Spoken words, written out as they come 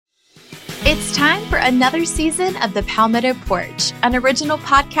It's time for another season of The Palmetto Porch, an original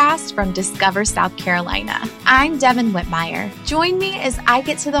podcast from Discover South Carolina. I'm Devin Whitmire. Join me as I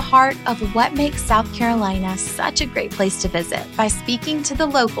get to the heart of what makes South Carolina such a great place to visit by speaking to the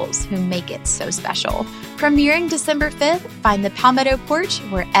locals who make it so special. Premiering December 5th, find The Palmetto Porch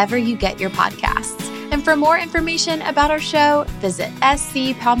wherever you get your podcasts. And for more information about our show, visit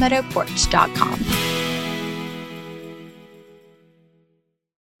scpalmettoporch.com.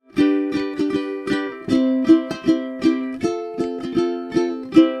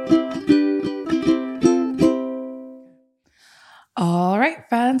 All right,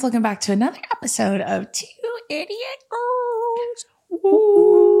 friends, welcome back to another episode of Two Idiot Girls.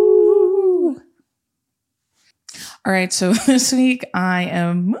 Woo! All right, so this week I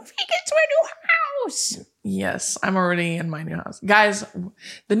am moving into a new house. Yes, I'm already in my new house. Guys,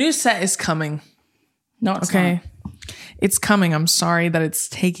 the new set is coming. No, it's not. It's coming. I'm sorry that it's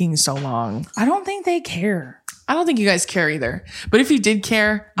taking so long. I don't think they care. I don't think you guys care either. But if you did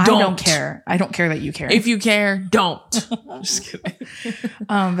care, I don't care. I don't care that you care. If you care, don't. Just kidding.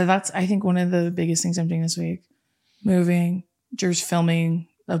 But that's, I think, one of the biggest things I'm doing this week. Moving. Drew's filming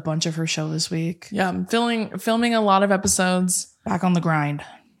a bunch of her show this week. Yeah, I'm filming a lot of episodes. Back on the grind.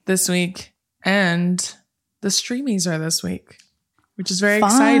 This week. And the streamies are this week, which is very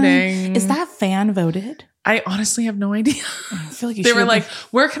exciting. Is that fan voted? I honestly have no idea. I feel like they were like,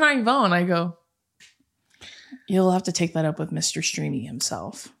 where can I vote? And I go, you'll have to take that up with Mr. Streamy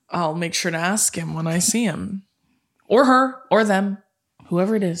himself. I'll make sure to ask him when I see him. Or her, or them.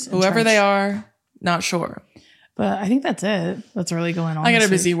 Whoever it is. Whoever they are, not sure. But I think that's it. That's really going on. I got a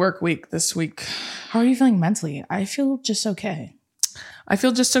busy work week this week. How are you feeling mentally? I feel just okay. I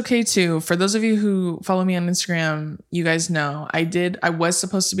feel just okay too. For those of you who follow me on Instagram, you guys know I was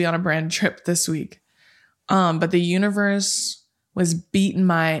supposed to be on a brand trip this week. But the universe was beating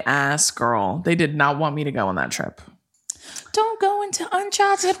my ass, girl. They did not want me to go on that trip. Don't go into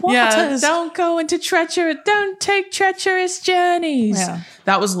uncharted waters. Yeah, don't go into don't take treacherous journeys. Yeah.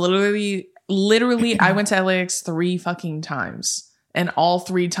 That was literally, I went to LAX 3 fucking times. And all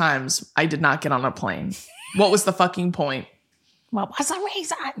 3 times I did not get on a plane. What was the fucking point? What was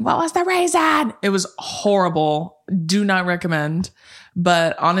the reason? It was horrible. Do not recommend.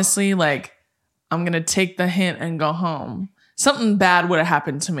 But honestly, like, I'm going to take the hint and go home. Something bad would have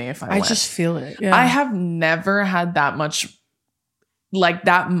happened to me if I went. I just feel it. Yeah. I have never had that much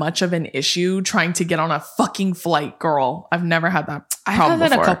of an issue trying to get on a fucking flight, girl. I've never had that problem I've had that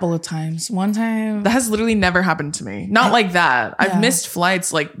before. a couple of times. One time. That has literally never happened to me. Not like that. Yeah. I've missed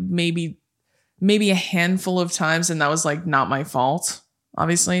flights like maybe a handful of times, and that was like not my fault.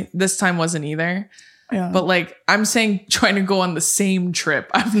 Obviously, this time wasn't either. Yeah. But like I'm saying, trying to go on the same trip,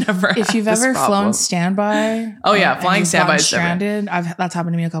 I've never. If you've ever flown standby, oh yeah, flying standby is stranded. That's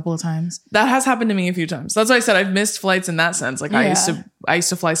happened to me a couple of times. That has happened to me a few times. That's why I said I've missed flights in that sense. Like I used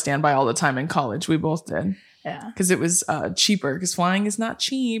to fly standby all the time in college. We both did. Yeah, because it was cheaper. Because flying is not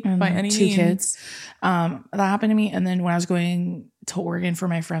cheap by any means. 2 kids. That happened to me, and then when I was going to Oregon for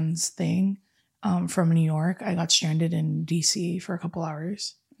my friend's thing, from New York, I got stranded in DC for a couple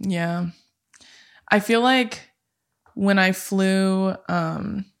hours. Yeah. I feel like when I flew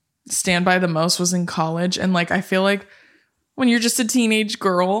standby the most was in college. And like, I feel like when you're just a teenage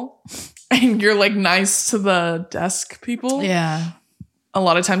girl and you're like nice to the desk people. Yeah. A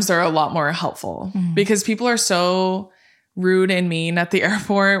lot of times they're a lot more helpful because people are so rude and mean at the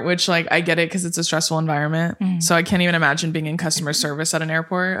airport, which like I get it because it's a stressful environment. So I can't even imagine being in customer service at an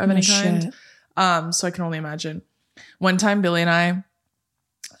airport of any kind. So I can only imagine. One time, Billy and I,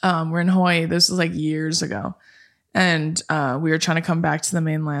 we're in Hawaii. This was like years ago. And we were trying to come back to the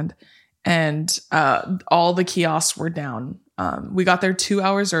mainland. And all the kiosks were down. We got there 2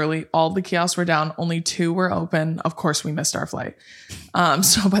 hours early. All the kiosks were down. Only 2 were open. Of course, we missed our flight.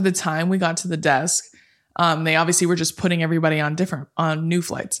 So by the time we got to the desk, they obviously were just putting everybody on new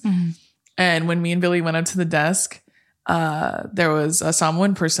flights. And when me and Billy went up to the desk, there was a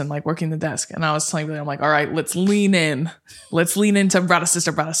Samoan person like working the desk, and I was telling Billy, I'm like, all right, let's lean into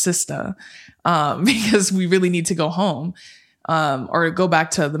brada sister, because we really need to go home, or go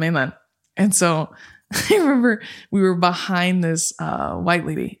back to the mainland. And so I remember we were behind this white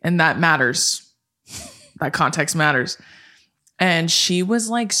lady, and that matters. That context matters. And she was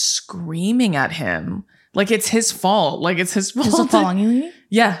like screaming at him, like it's his fault. Like it's his fault. Is it following you?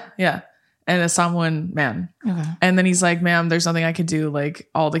 Yeah. And a Samoan man. Okay. And then he's like, ma'am, there's nothing I could do. Like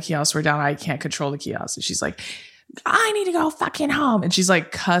all the kiosks were down. I can't control the kiosks. And she's like, I need to go fucking home. And she's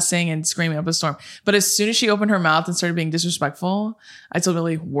like cussing and screaming up a storm. But as soon as she opened her mouth and started being disrespectful, I told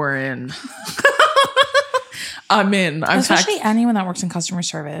Billy, we're in. I'm in. Especially anyone that works in customer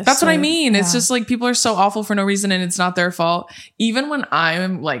service. That's what I mean. It's just like people are so awful for no reason and it's not their fault. Even when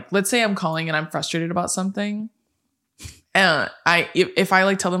I'm like, let's say I'm calling and I'm frustrated about something. And if I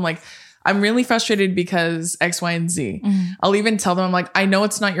like tell them like, I'm really frustrated because X, Y, and Z. I'll even tell them, I'm like, I know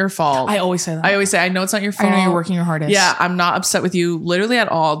it's not your fault. I always say that. I always say, I know it's not your fault. I know you're working your hardest. Yeah, I'm not upset with you literally at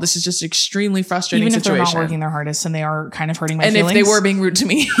all. This is just extremely frustrating even if situation. they're not working their hardest and they are kind of hurting my feelings. And if they were being rude to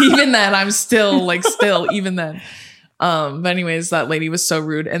me, even then, I'm still like, even then. But anyways, that lady was so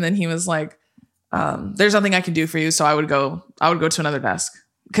rude. And then he was like, there's nothing I can do for you. So I would go to another desk.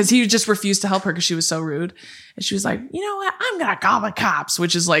 Because he just refused to help her because she was so rude. And she was like, you know what? I'm going to call the cops,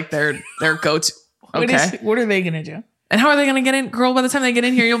 which is like their go-to. Okay. What are they going to do? And how are they going to get in? Girl, by the time they get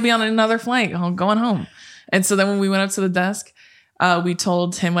in here, you'll be on another flight going home. And so then when we went up to the desk, we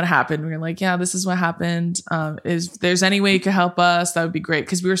told him what happened. We were like, yeah, this is what happened. If there's any way you could help us, that would be great.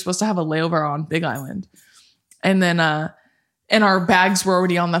 Because we were supposed to have a layover on Big Island. And then, and our bags were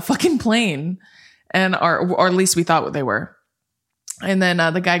already on the fucking plane. And or at least we thought they were. And then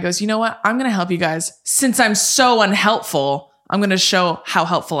the guy goes, you know what? I'm going to help you guys. Since I'm so unhelpful, I'm going to show how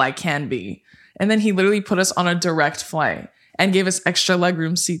helpful I can be. And then he literally put us on a direct flight and gave us extra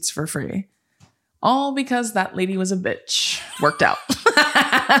legroom seats for free. All because that lady was a bitch. Worked out.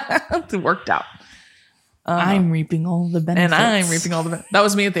 It worked out. I'm reaping all the benefits. And I'm reaping all the benefits. That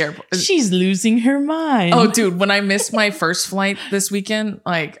was me at the airport. She's losing her mind. Oh, dude. When I missed my first flight this weekend,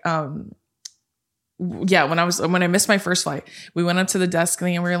 like, yeah, when I missed my first flight, we went up to the desk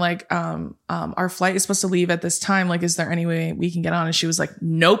thing and we were like, our flight is supposed to leave at this time. Like, is there any way we can get on? And she was like,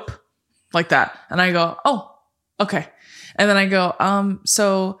 nope, like that. And I go, oh, okay. And then I go,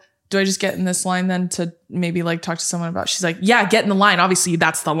 so do I just get in this line then to maybe like talk to someone about? She's like, yeah, get in the line. Obviously,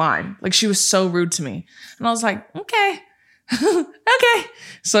 that's the line. Like, she was so rude to me. And I was like, okay. Okay.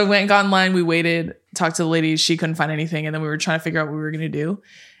 So I went and got in line. We waited, talked to the lady. She couldn't find anything. And then we were trying to figure out what we were going to do.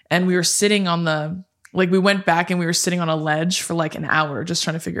 And we were sitting on we went back and we were sitting on a ledge for like an hour, just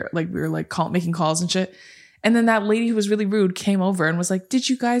trying to figure out, like, we were like making calls and shit. And then that lady who was really rude came over and was like, did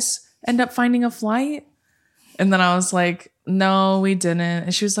you guys end up finding a flight? And then I was like, no, we didn't.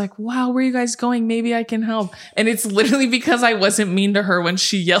 And she was like, wow, where are you guys going? Maybe I can help. And it's literally because I wasn't mean to her when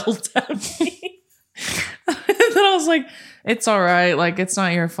she yelled at me. And then I was like, it's all right. Like, it's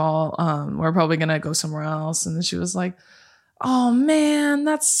not your fault. We're probably going to go somewhere else. And then she was like, oh man,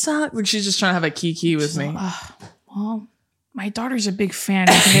 that sucks. Like, she's just trying to have a kiki with me. Well, my daughter's a big fan.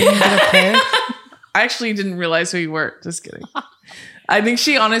 I think I can get a pic. I actually didn't realize who you were. Just kidding. I think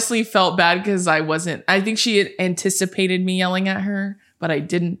she honestly felt bad because I think she had anticipated me yelling at her, but I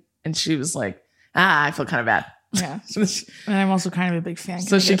didn't. And she was like, I feel kind of bad. Yeah. And I'm also kind of a big fan.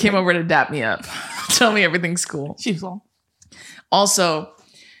 So she came over to dap me up. Tell me everything's cool. She's cool. Also,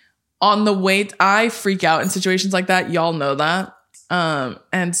 on the way, I freak out in situations like that. Y'all know that.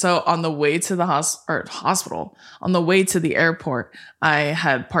 And so on the way to the hospital, on the way to the airport, I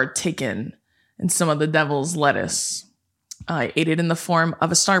had partaken in some of the devil's lettuce. I ate it in the form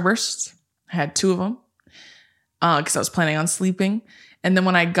of a Starburst. I had 2 of them because I was planning on sleeping. And then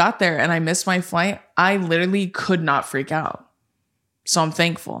when I got there and I missed my flight, I literally could not freak out. So I'm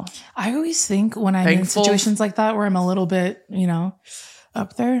thankful. I always think when I'm in situations like that where I'm a little bit,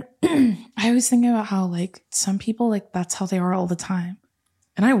 up there, I always think about how like some people, like that's how they are all the time.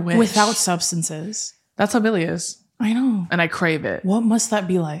 And I wish. Without substances. That's how Billy is. I know. And I crave it. What must that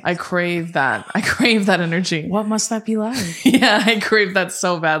be like? I crave that. I crave that energy. What must that be like? Yeah, I crave that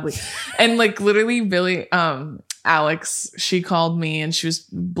so badly. And like literally Billy, Alex, she called me and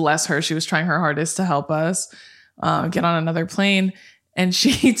bless her, she was trying her hardest to help us get on another plane. And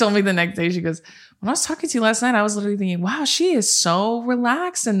she told me the next day, she goes, when I was talking to you last night, I was literally thinking, wow, she is so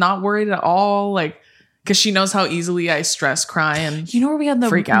relaxed and not worried at all. Like, because she knows how easily I stress, cry, and where we had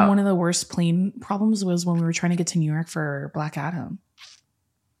freak out. One of the worst plane problems was when we were trying to get to New York for Black Adam.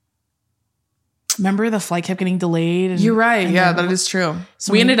 Remember the flight kept getting delayed? You're right. Yeah, that is true.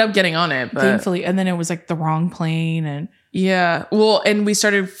 So we ended up getting on it, but thankfully, and then it was like the wrong plane, and yeah. Well, and we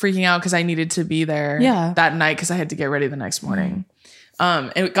started freaking out because I needed to be there that night because I had to get ready the next morning.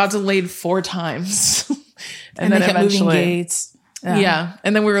 It got delayed 4 times. and then they kept moving gates. Yeah.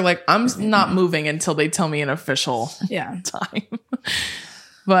 And then we were like, I'm not moving until they tell me an official time.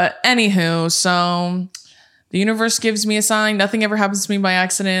 But anywho, so the universe gives me a sign. Nothing ever happens to me by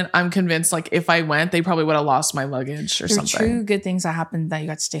accident. I'm convinced like if I went, they probably would have lost my luggage or something. There are 2 good things that happened that you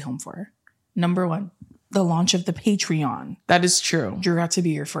got to stay home for. Number 1. the launch of the Patreon. That is true. Drew got to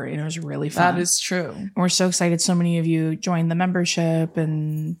be here for it, and it was really fun. That is true. And we're so excited. So many of you joined the membership,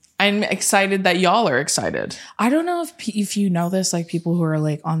 and I'm excited that y'all are excited. I don't know if you know this, like people who are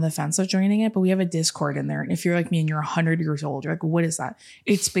like on the fence of joining it, but we have a Discord in there. And if you're like me and you're 100 years old, you're like, what is that?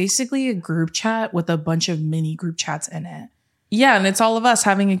 It's basically a group chat with a bunch of mini group chats in it. Yeah, and it's all of us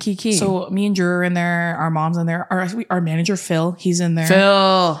having a kiki. So me and Drew are in there. Our mom's in there. Our manager Phil, he's in there.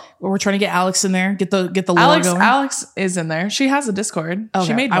 Phil, we're trying to get Alex in there. Get the lore going. Alex is in there. She has a Discord. Okay.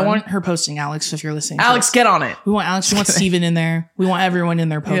 She made one. I want her posting, Alex. If you're listening, Alex, get on it. We want Alex. We want Steven in there. We want everyone in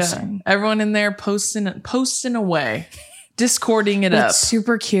there posting. Yeah. Everyone in there posting away. Discording it up. It's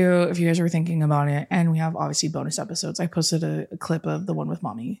super cute if you guys were thinking about it. And we have obviously bonus episodes. I posted a clip of the one with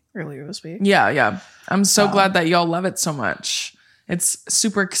mommy earlier this week. Yeah. I'm so glad that y'all love it so much. It's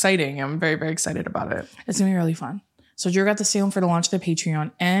super exciting. I'm very, very excited about it. It's going to be really fun. So Drew got to stay home for the launch of the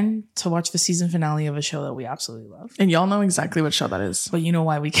Patreon and to watch the season finale of a show that we absolutely love. And y'all know exactly what show that is. But you know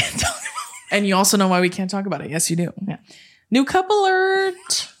why we can't talk about it. And you also know why we can't talk about it. Yes, you do. Yeah. New couple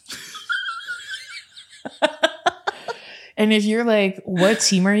alert. And if you're like, what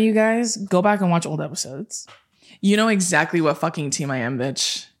team are you guys? Go back and watch old episodes. You know exactly what fucking team I am,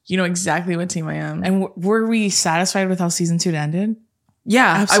 bitch. You know exactly what team I am. And were we satisfied with how season 2 ended?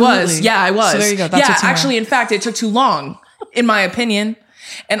 Yeah, absolutely. I was. Yeah, I was. So there you go. That's actually, in fact, it took too long, in my opinion.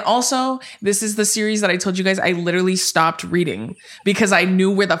 And also, this is the series that I told you guys I literally stopped reading because I knew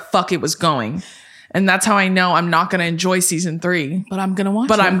where the fuck it was going. And that's how I know I'm not going to enjoy season 3. But I'm going to watch it.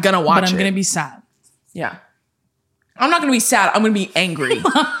 But I'm going to watch it. But I'm going to be sad. Yeah. I'm not going to be sad. I'm going to be angry.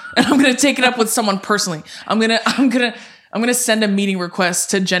 And I'm going to take it up with someone personally. I'm going to send a meeting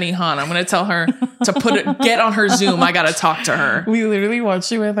request to Jenny Han. I'm going to tell her to get on her Zoom. I got to talk to her. We literally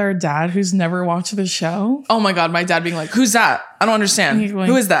watched it with our dad who's never watched the show. Oh my God. My dad being like, who's that? I don't understand. Going,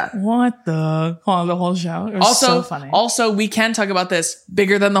 who is that? What the whole show? It was so funny. Also, we can talk about this.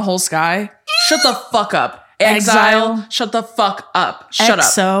 Bigger Than the Whole Sky. Shut the fuck up. Exile. Shut the fuck up. Shut up.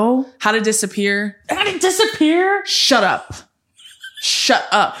 How to Disappear. How to Disappear. Shut up. Shut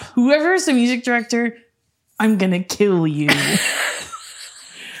up. Whoever is the music director, I'm gonna kill you.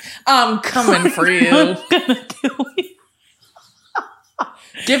 I'm coming for you. I'm gonna kill you.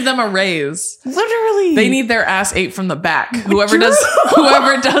 Give them a raise. Literally. They need their ass ate from the back. Whoever does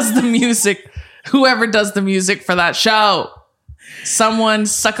the music for that show. Someone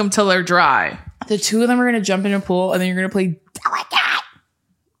suck them till they're dry. The two of them are gonna jump in a pool and then you're gonna play Delicate.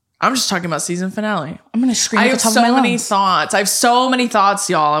 I'm just talking about season finale. I'm gonna scream. I have so many thoughts. I have so many thoughts,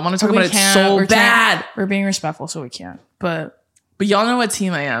 y'all. I want to talk about it so bad. We're being respectful, so we can't. But y'all know what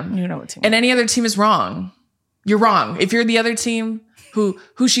team I am. You know what team. And any other team is wrong. You're wrong. If you're the other team who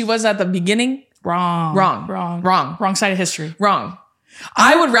she was at the beginning, wrong side of history. Wrong.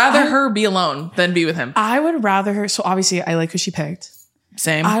 I would rather her be alone than be with him. I would rather her. So obviously, I like who she picked.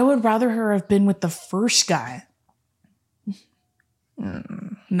 Same. I would rather her have been with the first guy.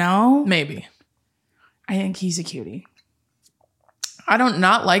 No? Maybe. I think he's a cutie. I don't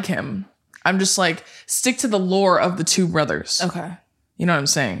not like him. I'm just like, stick to the lore of the two brothers. Okay. You know what I'm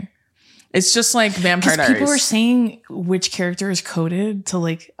saying? It's just like Vampire Diaries. People were saying which character is coded to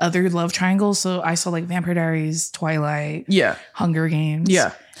like other love triangles. So I saw like Vampire Diaries, Twilight, Hunger Games.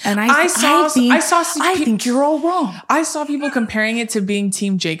 Yeah. And I think you're all wrong. I saw people comparing it to being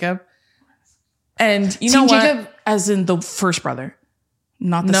Team Jacob. And you know what? Team Jacob as in the first brother.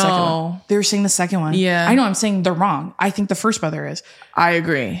 Not the second one. They were saying the second one. Yeah. I know I'm saying they're wrong. I think the first brother is. I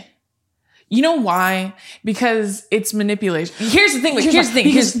agree. You know why? Because it's manipulation. Here's the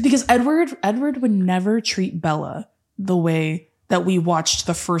thing. Because Edward would never treat Bella the way that we watched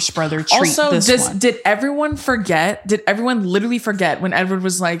the first brother treat this one. Did everyone forget? Did everyone literally forget when Edward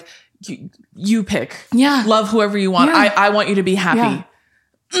was like, you pick. Yeah. Love whoever you want. Yeah. I want you to be happy.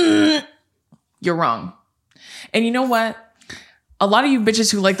 Yeah. You're wrong. And you know what? A lot of you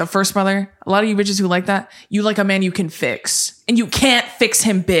bitches who like the first brother, a lot of you bitches who like that, you like a man you can fix. And you can't fix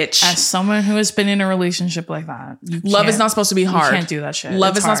him, bitch. As someone who has been in a relationship like that, love is not supposed to be hard. You can't do that shit.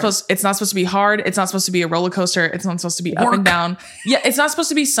 It's not supposed to be hard. It's not supposed to be a roller coaster. It's not supposed to be up and down. Yeah, it's not supposed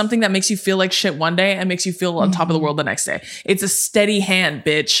to be something that makes you feel like shit one day and makes you feel on top of the world the next day. It's a steady hand,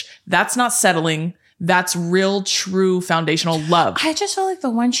 bitch. That's not settling. That's real, true, foundational love. I just felt like the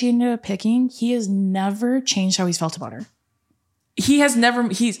one she ended up picking, he has never changed how he's felt about her.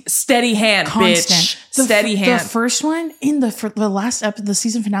 He's steady hand, constant. Bitch. Steady hand. The first one in the last episode, the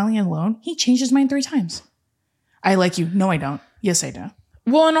season finale alone, he changed his mind 3 times. I like you. No, I don't. Yes, I do.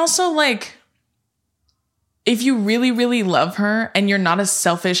 Well, and also like, if you really, really love her and you're not a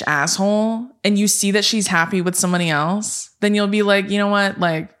selfish asshole and you see that she's happy with somebody else, then you'll be like, you know what?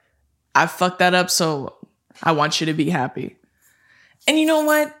 Like, I fucked that up. So I want you to be happy. And you know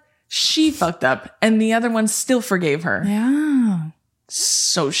what? She fucked up and the other one still forgave her. Yeah.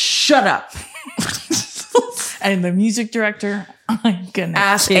 So shut up. And the music director, I'm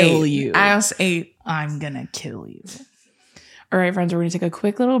gonna kill you. Ass 8. I'm gonna kill you. All right, friends, we're gonna take a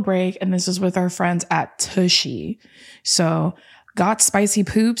quick little break, and this is with our friends at Tushy. So, got spicy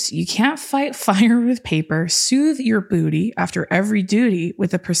poops? You can't fight fire with paper. Soothe your booty after every duty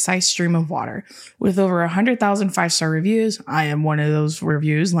with a precise stream of water. With over 100,000 5-star reviews, I am one of those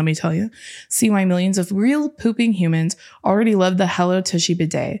reviews, let me tell you. See why millions of real pooping humans already love the Hello Tushy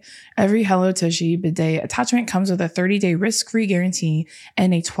bidet. Every Hello Tushy bidet attachment comes with a 30-day risk-free guarantee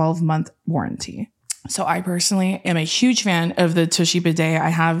and a 12-month warranty. So I personally am a huge fan of the Tushy bidet. I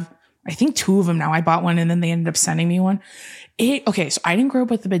have, I think, 2 of them now. I bought one and then they ended up sending me one. Okay, so I didn't grow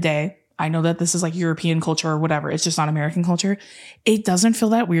up with the bidet. I know that this is like European culture or whatever. It's just not American culture. It doesn't feel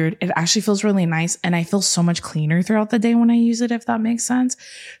that weird. It actually feels really nice. And I feel so much cleaner throughout the day when I use it, if that makes sense.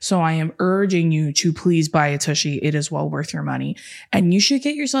 So I am urging you to please buy a Tushy. It is well worth your money. And you should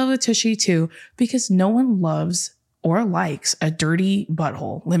get yourself a Tushy too, because no one loves or likes a dirty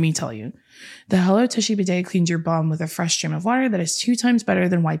butthole. Let me tell you. The Hello Tushy bidet cleans your bum with a fresh stream of water that is 2 times better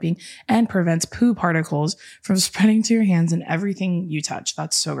than wiping and prevents poo particles from spreading to your hands and everything you touch.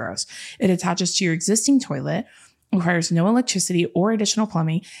 That's so gross. It attaches to your existing toilet, requires no electricity or additional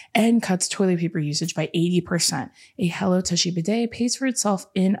plumbing, and cuts toilet paper usage by 80%. A Hello Tushy bidet pays for itself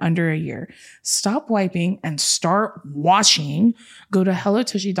in under a year. Stop wiping and start washing. Go to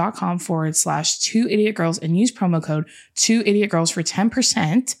hellotushy.com/2idiotgirls and use promo code 2idiotgirls for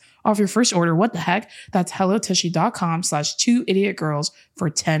 10% off your first order. What the heck? That's hellotushy.com/2idiotgirls for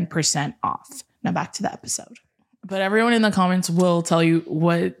 10% off. Now back to the episode. But everyone in the comments will tell you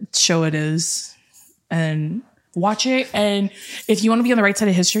what show it is and watch it. And if you want to be on the right side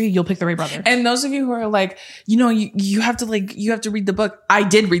of history, you'll pick the right brother. And those of you who are like, you have to read the book. I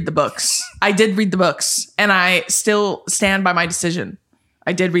did read the books. And I still stand by my decision.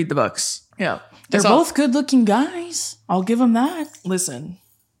 I did read the books. Yeah. They're both good looking guys. I'll give them that. Listen.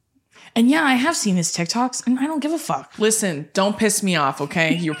 And yeah, I have seen his TikToks and I don't give a fuck. Listen, don't piss me off,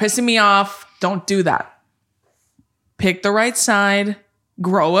 okay? You're pissing me off. Don't do that. Pick the right side.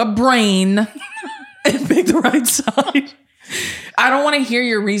 Grow a brain. And pick the right side. I don't want to hear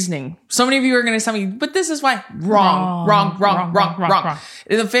your reasoning. So many of you are going to tell me, but this is why. Wrong.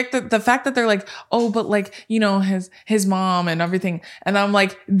 The fact that they're like, oh, but like, his mom and everything. And I'm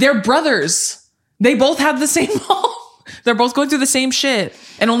like, they're brothers. They both have the same mom. They're both going through the same shit.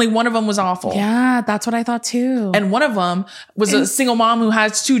 And only one of them was awful. Yeah, that's what I thought too. And one of them was a single mom who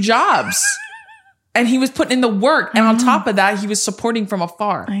has 2 jobs. And he was putting in the work. And on top of that, he was supporting from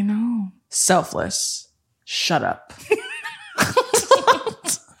afar. I know. Selfless. Shut up.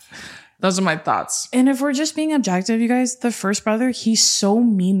 Those are my thoughts. And if we're just being objective, you guys, the first brother, he's so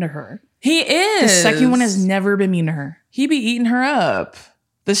mean to her. He is. The second one has never been mean to her. He be eating her up.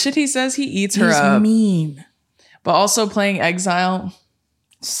 The shit he says, he eats her up. He's mean. But also playing Exile.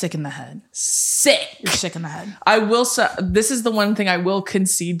 Sick in the head. Sick. You're sick in the head. I will say, this is the one thing I will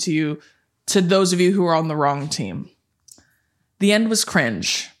concede to you, to those of you who are on the wrong team. The end was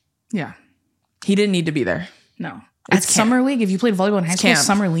cringe. Yeah. He didn't need to be there. No. At Summer League, if you played volleyball in high school,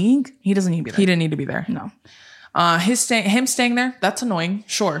 Summer League, he doesn't need to be there. He didn't need to be there. No. Him staying there, that's annoying.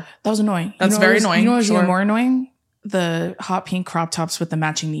 Sure. That was annoying. That's very annoying. You know what was even more annoying? The hot pink crop tops with the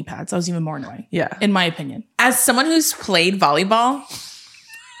matching knee pads. That was even more annoying. Yeah. In my opinion. As someone who's played volleyball,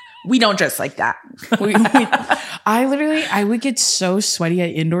 we don't dress like that. I would get so sweaty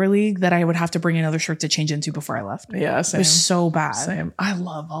at indoor league that I would have to bring another shirt to change into before I left. Yeah, same. It was so bad. Same. I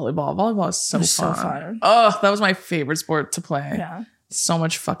love volleyball. Volleyball is so fun. So Oh, that was my favorite sport to play. Yeah. So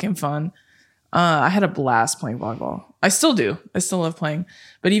much fucking fun. I had a blast playing volleyball. I still do. I still love playing.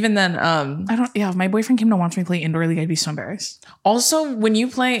 But even then, if my boyfriend came to watch me play indoor league, I'd be so embarrassed. Also, when you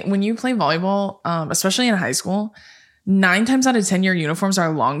play volleyball, especially in high school, 9 times out of 10, your uniforms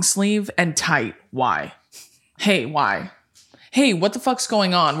are long sleeve and tight. Why? Hey, why? Hey, what the fuck's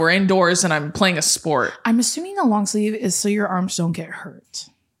going on? We're indoors and I'm playing a sport. I'm assuming a long sleeve is so your arms don't get hurt.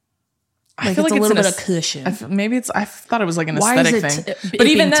 I feel like it's a little bit of cushion. I thought it was like an aesthetic thing. But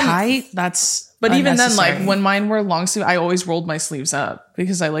even then, tight, that's But even then, like when mine were long sleeve, I always rolled my sleeves up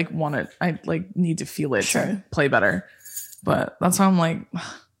because I need to feel it to play better. But that's how I'm like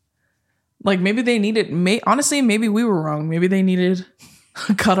maybe they needed, honestly, maybe we were wrong. Maybe they needed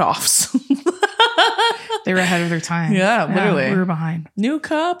cutoffs. They were ahead of their time. Yeah, literally. We were behind. New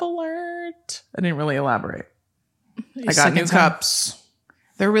cup alert. I didn't really elaborate. I got new cups.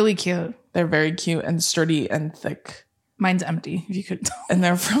 They're really cute. They're very cute and sturdy and thick. Mine's empty, if you could tell. And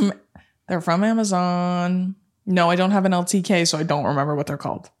they're from They're from Amazon. No, I don't have an LTK, so I don't remember what they're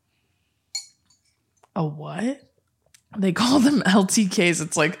called. A what? They call them LTKs.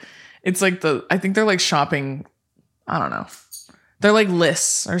 It's like I think they're like shopping. I don't know. They're like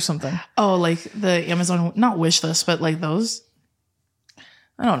lists or something. Oh, like the Amazon, not wish list, but like those?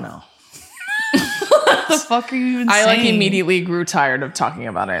 I don't know. What the fuck are you even saying? I like immediately grew tired of talking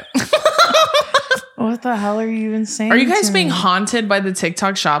about it. What the hell are you even saying? Are you guys being haunted by the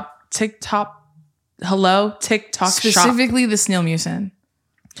TikTok shop? TikTok shop. Specifically the snail mucin.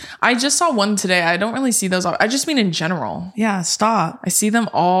 I just saw one today. I don't really see those. I just mean in general. Yeah, stop. I see them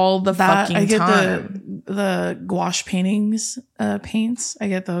all the fucking I get time. the gouache paintings, paints. I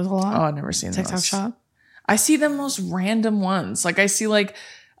get those a lot. Oh, I've never seen TikTok those. shop. I see the most random ones. Like I see like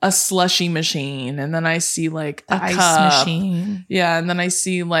a slushy machine, and then I see like a ice cup. machine. Yeah, and then I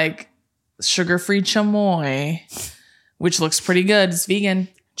see like sugar-free chamoy, which looks pretty good. It's vegan.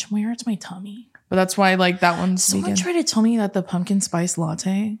 Chamoy hurts my tummy. But that's why like that one's Someone vegan. tried to tell me that the pumpkin spice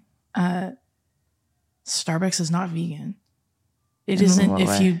latte at Starbucks is not vegan. It isn't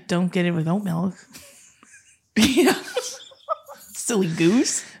if you don't get it with oat milk. Yeah. Silly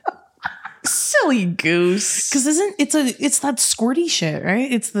goose. Silly goose. Because it's that squirty shit,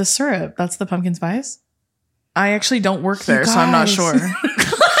 right? It's the syrup. That's the pumpkin spice. I actually don't work there, so I'm not sure.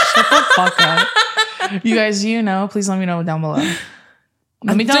 Shut the fuck up. You guys, you know, please let me know down below.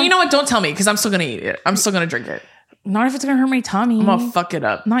 You know what? Don't tell me because I'm still gonna eat it. I'm still gonna drink it. Not if it's gonna hurt my tummy. I'm gonna fuck it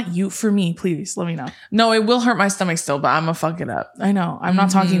up. Not you, for me, please. Let me know. No, it will hurt my stomach still, but I'm gonna fuck it up. I know. I'm not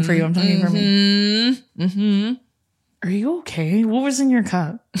talking for you. I'm talking for me. Mm-hmm. Are you okay? What was in your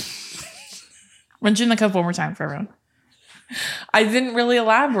cup? Mention the cup one more time for everyone. I didn't really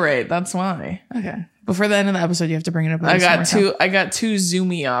elaborate. That's why. Okay. Before the end of the episode, you have to bring it up. I got too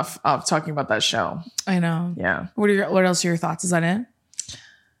zoomy off talking about that show. I know. Yeah. What else are your thoughts? Is that it?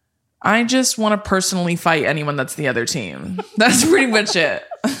 I just want to personally fight anyone that's the other team. That's pretty much it.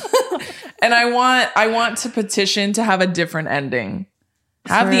 And I want to petition to have a different ending.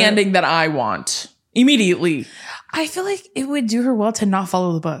 Have the ending that I want immediately. I feel like it would do her well to not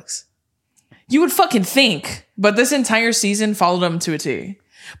follow the books. You would fucking think, but this entire season followed them to a T.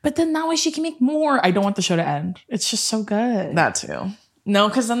 But then that way she can make more. I don't want the show to end. It's just so good. That too. No,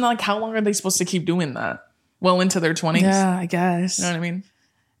 because then like, how long are they supposed to keep doing that? Well into their 20s. Yeah, I guess. You know what I mean?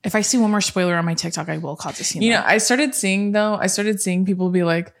 If I see one more spoiler on my TikTok, I will cause a scene. You know, I started seeing people be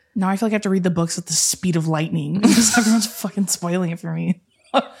like, now I feel like I have to read the books at the speed of lightning because everyone's fucking spoiling it for me.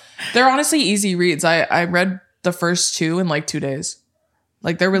 They're honestly easy reads. I read the first 2 in like 2 days.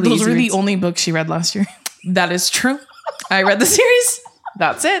 Like they're really Those easy were reads. the only books she read last year. That is true. I read the series.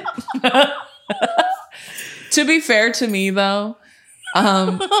 That's it. To be fair to me though,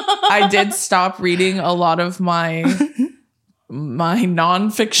 I did stop reading a lot of my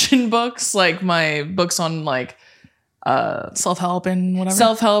nonfiction books, like my books on like self-help and whatever.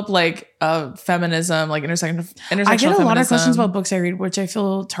 Self-help, like feminism, like intersectional I get a lot of feminism. questions about books I read, which I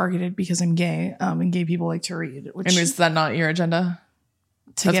feel targeted because I'm gay, and gay people like to read. Which And is that not your agenda?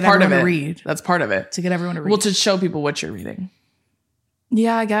 to get everyone to read. That's part of it. To get everyone to read. Well, to show people what you're reading.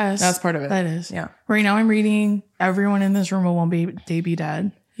 Yeah, I guess. That's part of it. That is. Yeah. Right now I'm reading Everyone in This Room Will One Day Be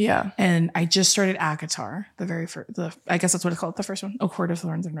Dead. Yeah. And I just started ACOTAR, the very first, I guess that's what it's called, the first one. A Court of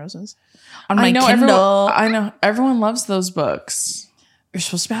Thorns and Roses. On my Kindle. I know. Everyone loves those books. They're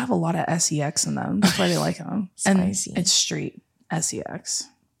supposed to have a lot of sex in them. That's why they like them. And Spicy. it's straight sex.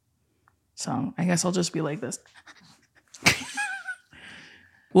 So I guess I'll just be like this.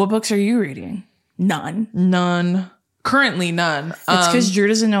 What books are you reading? None. Currently none. It's because Drew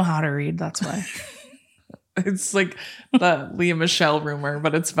doesn't know how to read. That's why. It's like the Leah Michelle rumor,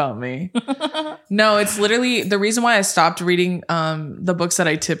 but it's about me. No, it's literally the reason why I stopped reading the books that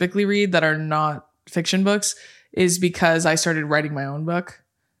I typically read that are not fiction books is because I started writing my own book.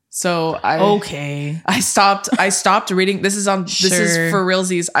 So I stopped reading. This is for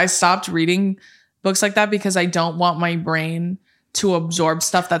realsies. I stopped reading books like that because I don't want my brain to absorb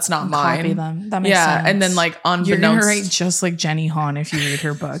stuff that's not mine. Copy them. That makes sense. And then like unbeknownst, you're gonna write just like Jenny Han if you read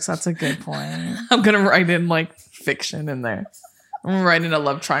her books. That's a good point. I'm gonna write in like fiction in there. I'm writing a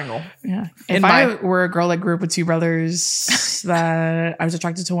love triangle. Yeah. If I were a girl that grew up with two brothers that I was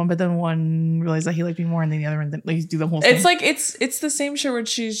attracted to one, but then one realized that he liked me more, and then the other one didn't, like do the whole thing. It's like it's the same shit where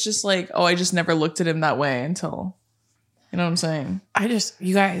she's just like, oh, I just never looked at him that way until, you know what I'm saying?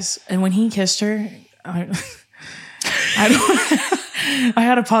 You guys, and when he kissed her, I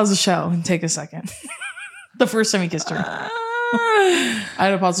had to pause the show and take a second. The first time he kissed her. I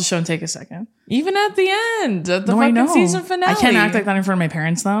had to pause the show and take a second. Even at the end, at the fucking season finale. I can't act like that in front of my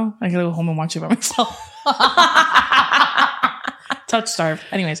parents, though. I gotta go home and watch it by myself. touch starved.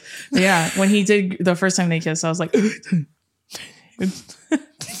 Anyways, yeah, when he did the first time they kissed, I was like,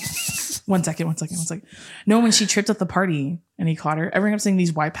 one second. No, when she tripped at the party and he caught her, everyone kept saying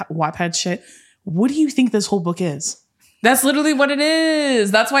these Wattpad shit. What do you think this whole book is? That's literally what it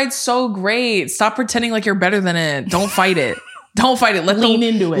is. That's why it's so great. Stop pretending like you're better than it. Don't fight it. Don't fight it. Lean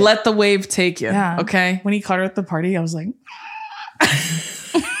into it. Let the wave take you. Yeah. Okay. When he caught her at the party, I was like,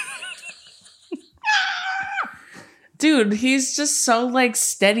 dude, he's just so like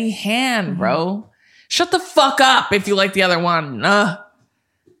steady hand, bro. Shut the fuck up if you like the other one.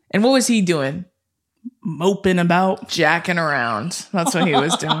 And what was he doing? Moping about. Jacking around. That's what he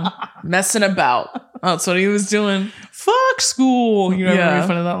was doing. Messing about. That's what he was doing. Fuck school. You ever made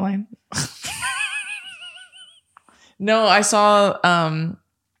fun of that line? No, I saw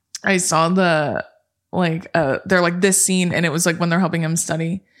the like they're like this scene, and it was like when they're helping him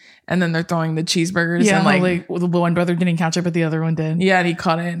study, and then they're throwing the cheeseburgers. Yeah, and like the one brother didn't catch it, but the other one did. Yeah, and he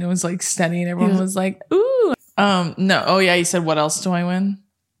caught it, and it was like steady, and everyone was like, "Ooh." No. Oh yeah, he said, "What else do I win?"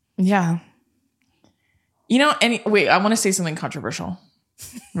 Yeah. You know, wait, I want to say something controversial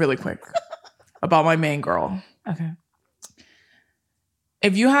really quick about my main girl. Okay.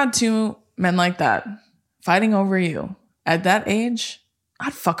 If you had two men like that fighting over you at that age,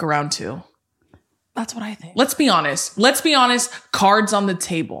 I'd fuck around too. That's what I think. Let's be honest. Cards on the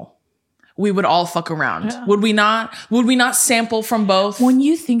table. We would all fuck around. Yeah. Would we not? Would we not sample from both? When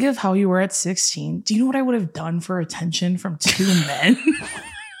you think of how you were at 16, do you know what I would have done for attention from two men?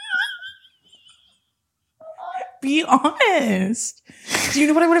 Be honest. Do you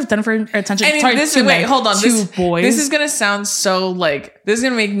know what I would have done for attention? I mean, hold on. Two boys. This is going to sound so like, this is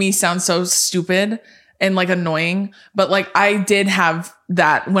going to make me sound so stupid and like annoying. But like, I did have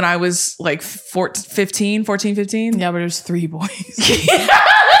that when I was like 14, 15. Yeah, but there's 3 boys.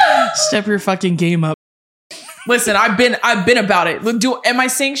 Step your fucking game up. Listen, I've been about it. Am I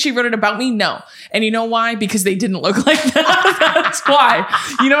saying she wrote it about me? No. And you know why? Because they didn't look like that. That's why.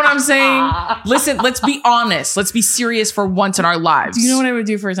 You know what I'm saying? Listen, let's be honest. Let's be serious for once in our lives. Do you know what I would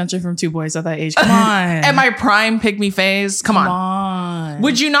do for attention from 2 boys at that age? Come on. At my prime pick me phase? Come on.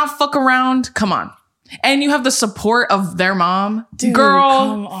 Would you not fuck around? Come on. And you have the support of their mom. Dude,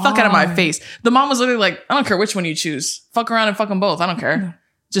 girl, fuck out of my face. The mom was literally like, I don't care which one you choose. Fuck around and fuck them both. I don't care.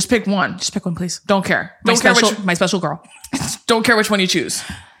 Just pick one. Just pick one, please. Don't care. My special girl. Don't care which one you choose.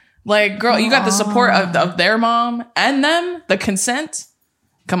 Like, girl, you got the support of their mom and them, the consent.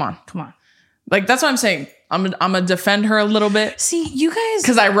 Come on. Like, that's what I'm saying. I'm gonna defend her a little bit. See, you guys,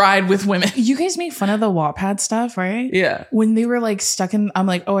 because I ride with women. You guys make fun of the Wattpad stuff, right? Yeah. When they were like stuck in, I'm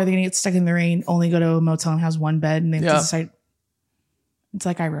like, oh, are they gonna get stuck in the rain? Only go to a motel and has one bed, and they have to decide. It's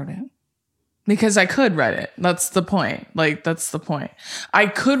like I wrote it. Because I could write it. That's the point. Like, that's the point. I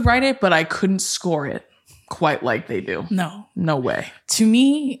could write it, but I couldn't score it quite like they do. No way. To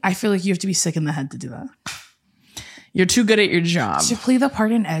me, I feel like you have to be sick in the head to do that. You're too good at your job. To play the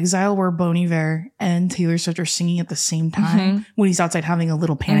part in Exile where Bon Iver and Taylor Swift are singing at the same time when he's outside having a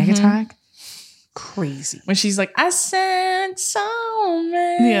little panic attack. Crazy. When she's like, I sent so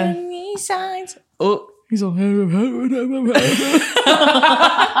many signs. Oh. He's all, come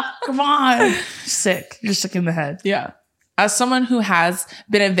on. Sick. You're sick in the head. Yeah. As someone who has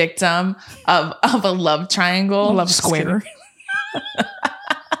been a victim of a love triangle. A love square.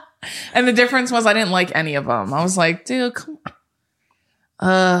 And the difference was I didn't like any of them. I was like, dude, come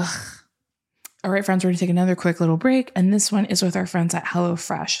on. All right, friends, we're going to take another quick little break. And this one is with our friends at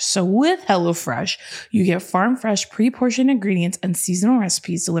HelloFresh. So with HelloFresh, you get farm fresh, pre-portioned ingredients and seasonal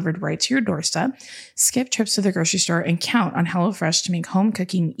recipes delivered right to your doorstep. Skip trips to the grocery store and count on HelloFresh to make home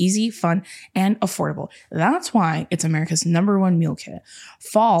cooking easy, fun, and affordable. That's why it's America's #1 meal kit.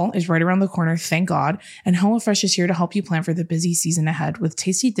 Fall is right around the corner, thank God. And HelloFresh is here to help you plan for the busy season ahead with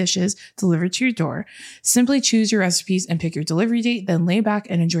tasty dishes delivered to your door. Simply choose your recipes and pick your delivery date, then lay back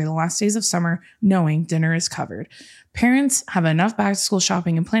and enjoy the last days of summer knowing dinner is covered. Parents have enough back-to-school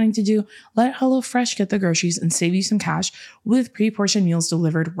shopping and planning to do. Let HelloFresh get the groceries and save you some cash with pre-portioned meals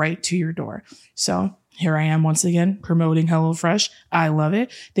delivered right to your door. So here I am once again promoting HelloFresh. I love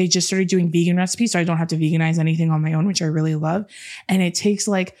it. They just started doing vegan recipes, so I don't have to veganize anything on my own, which I really love. And it takes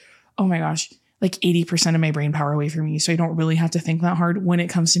like 80% of my brain power away from me. So I don't really have to think that hard when it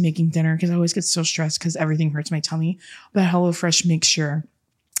comes to making dinner because I always get so stressed because everything hurts my tummy. But HelloFresh makes sure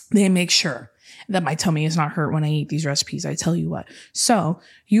that my tummy is not hurt when I eat these recipes. I tell you what. So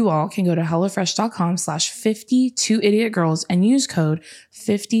you all can go to HelloFresh.com/52idiotgirls and use code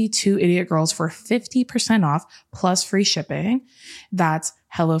 52idiotgirls for 50% off plus free shipping. That's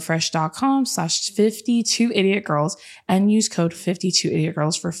HelloFresh.com/52idiotgirls and use code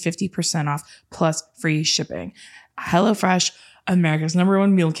 52idiotgirls for 50% off plus free shipping. HelloFresh, America's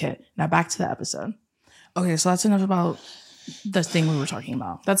 #1 meal kit. Now back to the episode. Okay, so that's enough about the thing we were talking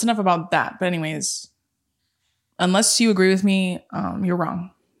about. That's enough about that. But anyways, unless you agree with me, you're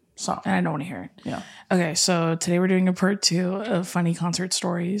wrong. So, and I don't want to hear it. Yeah. Okay, so today we're doing a part 2 of funny concert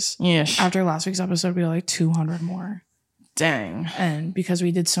stories. Yes. After last week's episode, we had like 200 more. Dang. And because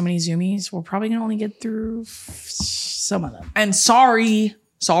we did so many Zoomies, we're probably gonna only get through some of them. And sorry.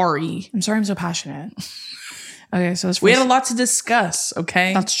 I'm sorry I'm so passionate. Okay, so we had a lot to discuss,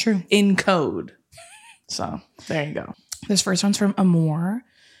 okay? That's true. In code. So there you go. This first one's from Amor.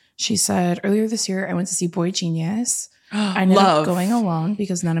 She said, earlier this year, I went to see Boy Genius. I ended up going alone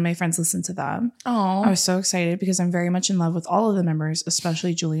because none of my friends listened to them. Oh, I was so excited because I'm very much in love with all of the members,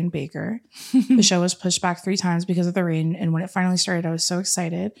 especially Julian Baker. The show was pushed back 3 times because of the rain. And when it finally started, I was so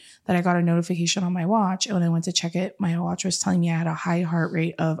excited that I got a notification on my watch. And when I went to check it, my watch was telling me I had a high heart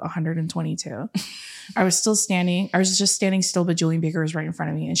rate of 122. I was just standing still, but Julian Baker was right in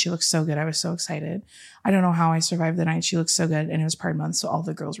front of me and she looked so good. I was so excited. I don't know how I survived the night. She looked so good. And it was Pride Month, so all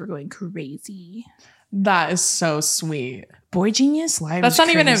the girls were going crazy. that is so sweet. Boy Genius live. That's not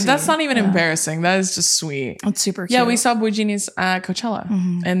even embarrassing. That is just sweet. It's super cute. Yeah, we saw Boy Genius at Coachella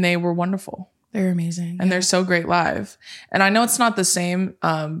and they were wonderful. They're amazing. And they're so great live. And I know it's not the same,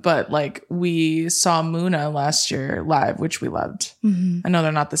 but like we saw Muna last year live, which we loved. I know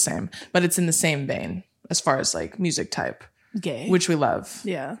they're not the same, but it's in the same vein as far as like music type. Gay. Which we love.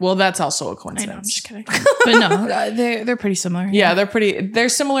 Yeah. Well, that's also a I coincidence. know, I'm just kidding. But no, they're pretty similar. Yeah, they're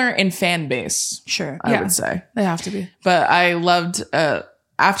similar in fan base. Sure. I would say. They have to be. But I loved,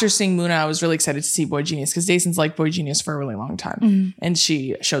 after seeing Muna, I was really excited to see Boy Genius because Jason's liked Boy Genius for a really long time. And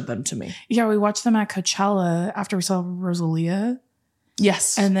she showed them to me. Yeah, we watched them at Coachella after we saw Rosalia.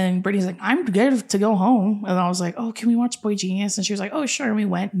 Yes. And then Brittany's like, I'm good to go home. And I was like, oh, can we watch Boy Genius? And she was like, oh, sure. And we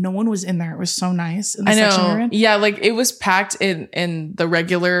went. No one was in there. It was so nice. In the section we were in. Yeah, like it was packed in the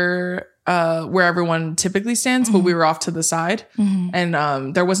regular where everyone typically stands, but we were off to the side.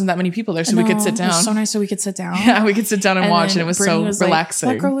 And there wasn't that many people there, so we could sit down. It was so nice so we could sit down. Yeah, we could sit down and watch, and it was Brittany so relaxing.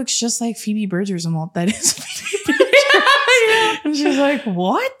 Like, that girl looks just like Phoebe Bridgers. And that is Phoebe Bridgers. And she was like,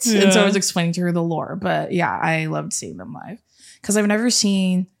 what? Yeah. And so I was explaining to her the lore. But yeah, I loved seeing them live. Because I've never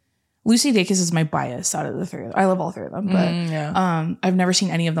seen... Lucy Dacus is my bias out of the 3 of them. I love all 3 of them, but I've never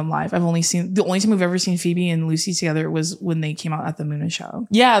seen any of them live. I've only seen... The only time we've ever seen Phoebe and Lucy together was when they came out at the Muna show.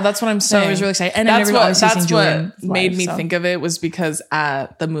 Yeah, that's what I'm saying. So I was really excited. And that's what made me think of it was because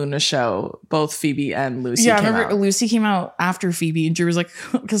at the Muna show, both Phoebe and Lucy came out. Yeah, I remember Lucy came out after Phoebe and Drew was like...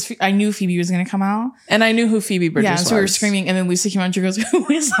 Because I knew Phoebe was going to come out. And I knew who Phoebe Bridgers was. Yeah, so we were screaming and then Lucy came out and Drew goes,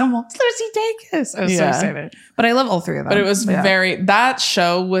 who is that? Lucy Dacus. I was so excited. But I love all 3 of them. But it was that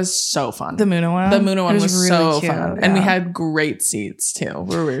show was so fun. The Muna one? The Muna one was really so cute, fun. And we had great seats too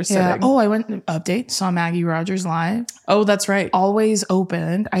where we were sitting. Yeah. Oh, I went update, saw Maggie Rogers live. Oh, that's right. Always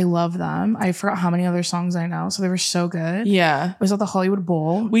Opened. I love them. I forgot how many other songs I know. So they were so good. Yeah. I was at the Hollywood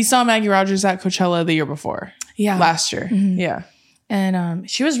Bowl. We saw Maggie Rogers at Coachella the year before. Yeah. Last year. Yeah. And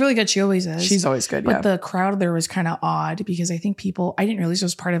she was really good. She always is. She's always good, But the crowd there was kind of odd because I think I didn't realize it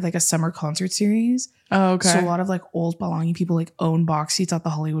was part of like a summer concert series. Oh, okay. So a lot of like old Baloney people like own box seats at the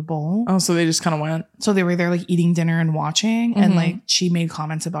Hollywood Bowl. Oh, so they just kind of went. So they were there like eating dinner and watching. And like she made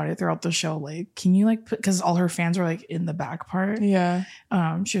comments about it throughout the show. Like, can you like put, because all her fans were like in the back part. Yeah.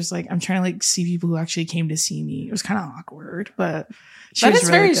 She was like, I'm trying to like see people who actually came to see me. It was kind of awkward, but that is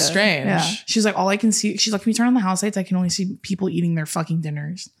really very strange. Yeah. She's like, all I can see, she's like, can we turn on the house lights? I can only see people eating their fucking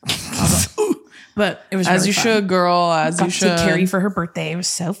dinners. I was like, ooh. But it was as really you fun. should, girl. As Got you should. to Carrie for her birthday. It was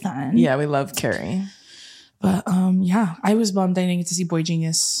so fun. Yeah, we love Carrie. But yeah, I was bummed I didn't get to see Boy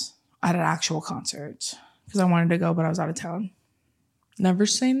Genius at an actual concert because I wanted to go, but I was out of town. Never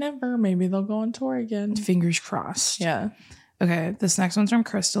say never. Maybe they'll go on tour again. Fingers crossed. Yeah. Okay, this next one's from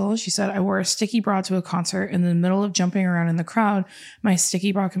Crystal. She said, I wore a sticky bra to a concert. In the middle of jumping around in the crowd, my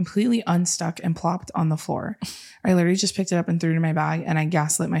sticky bra completely unstuck and plopped on the floor. I literally just picked it up and threw it in my bag, and I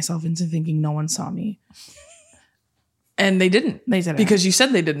gaslit myself into thinking no one saw me. And they didn't. They didn't. Because you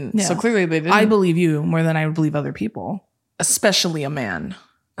said they didn't. Yeah. So clearly they didn't. I believe you more than I would believe other people. Especially a man.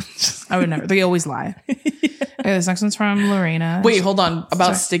 I would never. They always lie. Yeah. Okay, this next one's from Lorena. Wait, hold on.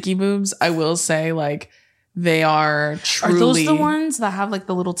 About sticky boobs, I will say, like, they are truly... Are those the ones that have, like,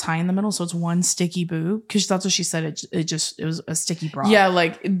 the little tie in the middle, so it's one sticky boob? Because that's what she said. It was a sticky bra. Yeah,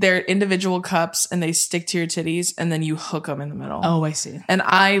 like, they're individual cups, and they stick to your titties, and then you hook them in the middle. Oh, I see. And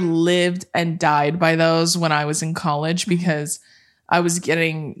I lived and died by those when I was in college because I was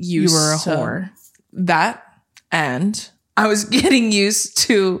getting used to... You were a whore. That, and I was getting used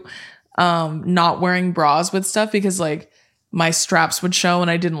to not wearing bras with stuff because, like, my straps would show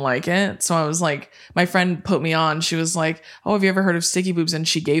and I didn't like it. So I was like, my friend put me on. She was like, oh, have you ever heard of Sticky Boobs? And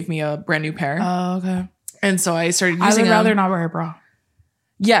she gave me a brand new pair. Oh, okay. And so I started using I would them. rather not wear a bra.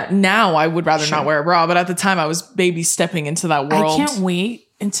 Yeah, now I would rather not wear a bra. But at the time I was baby stepping into that world. I can't wait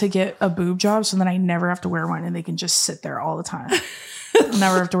to get a boob job so then I never have to wear one and they can just sit there all the time.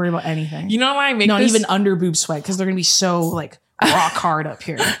 Never have to worry about anything. You know why I make Not this? even under boob sweat because they're going to be so like rock hard up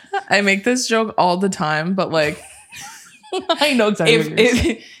here. I make this joke all the time, but like... I know exactly what you're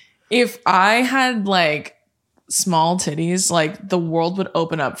saying. If I had like small titties, like the world would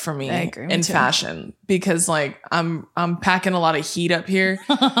open up for me in fashion because like I'm packing a lot of heat up here.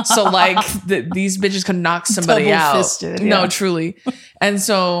 So like these bitches could knock somebody out. No, truly. And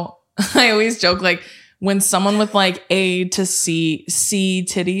so I always joke like when someone with like A to C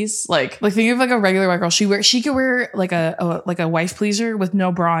titties, like think of like a regular white girl. She could wear like a wife pleaser with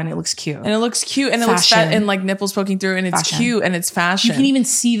no bra and it looks cute. And it looks cute and it looks fat and like nipples poking through and it's cute and it's fashion. You can even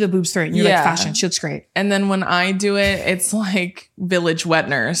see the boobs through it and you're like fashion. She looks great. And then when I do it, it's like Village wet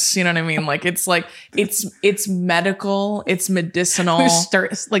nurse. You know what I mean? Like it's like it's medical, it's medicinal. They're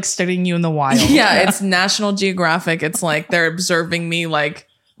like studying you in the wild. Yeah, it's National Geographic. It's like they're observing me like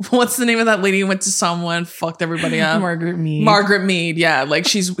what's the name of that lady who went to someone, fucked everybody up? Margaret Mead. Yeah. Like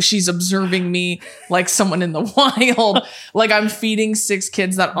she's observing me like someone in the wild. Like I'm feeding 6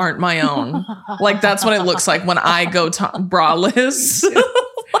 kids that aren't my own. Like that's what it looks like when I go braless.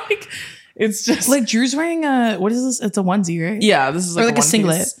 Like it's just like Drew's wearing what is this? It's a onesie, right? Yeah, this is like a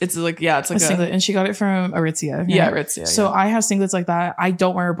singlet. It's like it's like a singlet, and she got it from Aritzia. Right? Yeah, Aritzia. So I have singlets like that. I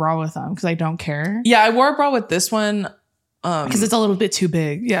don't wear a bra with them because I don't care. Yeah, I wore a bra with this one. Because it's a little bit too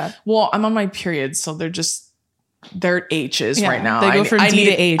big. Yeah. Well, I'm on my period, so they're H's right now. They go from D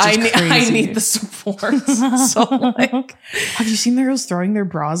to H. I need the support. So like, have you seen the girls throwing their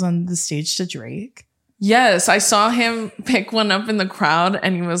bras on the stage to Drake? Yes, I saw him pick one up in the crowd,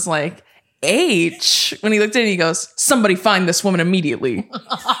 and he was like, H. When he looked at it, he goes, "Somebody find this woman immediately."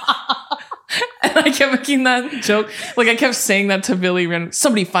 And I kept making that joke. Like I kept saying that to Billy.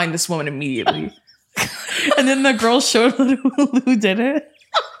 Somebody find this woman immediately. And then the girl showed who did it.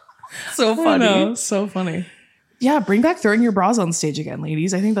 So funny. So funny. Yeah, bring back throwing your bras on stage again,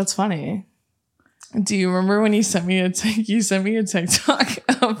 ladies. I think that's funny. Do you remember when you sent me a TikTok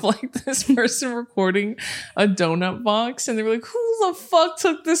of like this person recording a donut box and they were like, who the fuck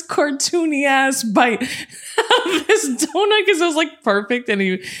took this cartoony ass bite of this donut? Because it was like perfect. And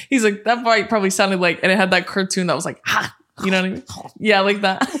he's like, that bite probably sounded like, and it had that cartoon that was like, ha. You know what I mean? Yeah, like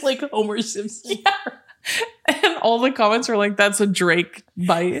that. Like Homer Simpson. Yeah. And all the comments were like, that's a Drake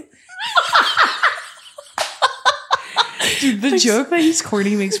bite. Dude, the joke that he's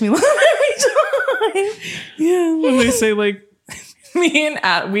corny makes me laugh every time. Yeah, when they say like, me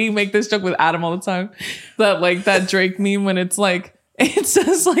and we make this joke with Adam all the time. That like that Drake meme when it's like, it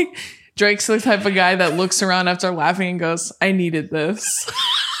says like, Drake's the type of guy that looks around after laughing and goes, I needed this.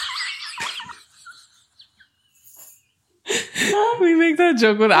 We make that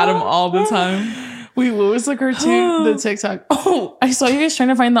joke with Adam all the time. Wait, what was the cartoon? The TikTok. Oh, I saw you guys trying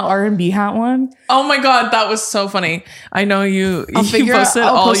to find the R&B hat one. Oh my god, that was so funny. I know you. I'll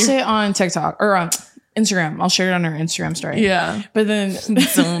post it on TikTok or on Instagram. I'll share it on our Instagram story. Yeah, but then okay,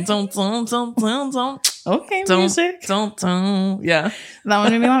 music. Yeah, that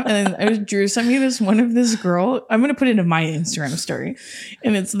one made me laugh. And then Drew sent me this one of this girl. I'm gonna put it in my Instagram story,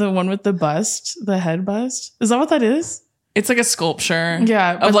 and it's the one with the bust, the head bust. Is that what that is? It's like a sculpture,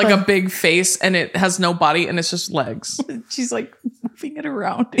 of like a big face, and it has no body, and it's just legs. She's like moving it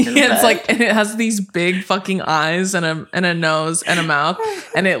around. It's like, and it has these big fucking eyes and a nose and a mouth,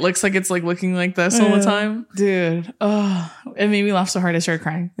 and it looks like it's like looking like this all the time. Dude, oh, it made me laugh so hard I started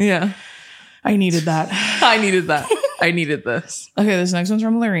crying. Yeah, I needed that. I needed that. I needed this. Okay, this next one's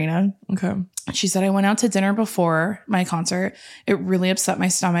from Lorena. Okay. She said, I went out to dinner before my concert. It really upset my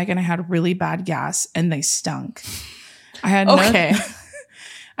stomach, and I had really bad gas, and they stunk. I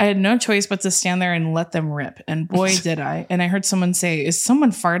had no choice but to stand there and let them rip. And boy, did I. And I heard someone say, is someone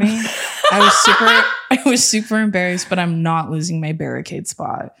farting? I was super embarrassed, but I'm not losing my Barricade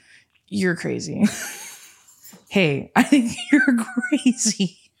spot. You're crazy. Hey, I think you're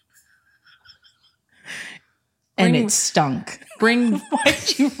crazy. And it stunk.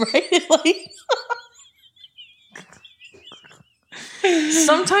 Why'd you write it like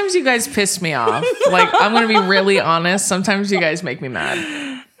Sometimes you guys piss me off. Like, I'm going to be really honest. Sometimes you guys make me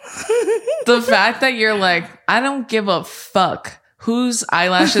mad. The fact that you're like, I don't give a fuck whose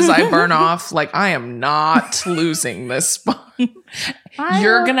eyelashes I burn off. Like, I am not losing this spot.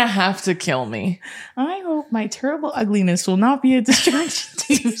 You're going to have to kill me. I hope my terrible ugliness will not be a distraction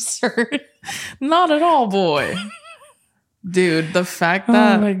to you, sir. Not at all, boy. Dude, the fact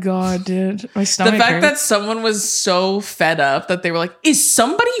that... Oh my God, dude. My stomach The fact hurts. that someone was so fed up that they were like, is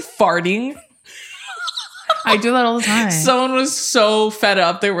somebody farting? I do that all the time. Someone was so fed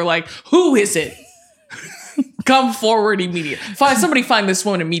up. They were like, who is it? Come forward immediately. Somebody find this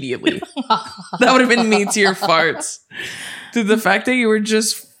one immediately. That would have been me to your farts. Dude, the fact that you were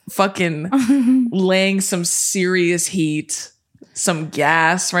just fucking laying some serious heat, some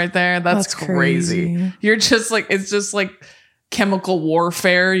gas right there. That's crazy. You're just like, it's just like chemical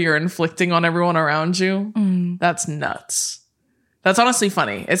warfare you're inflicting on everyone around you. That's nuts. That's honestly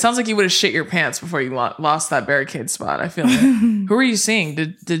funny. It sounds like you would have shit your pants before you lost that barricade spot. I feel like. Who were you seeing?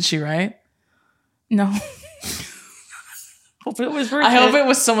 Did she write? No. Hope it was I hope it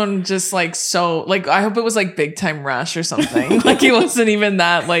was someone just like so like I hope it was like Big Time Rush or something. Like it wasn't even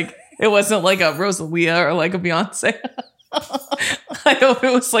that like it wasn't like a Rosalia or like a Beyonce. I hope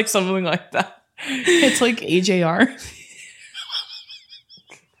it was like something like that. It's like AJR.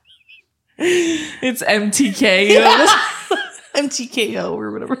 It's MTK. You know? MTKO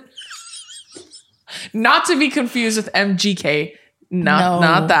or whatever. Not to be confused with MGK.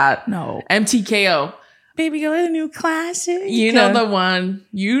 Not that. No. MTKO. Baby girl, a new classic. You know the one.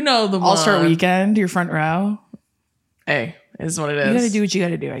 You know the one. All-Star Weekend, your front row. Hey, is what it is. You gotta do what you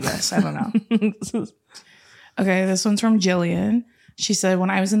gotta do, I guess. I don't know. Okay, this one's from Jillian. She said, when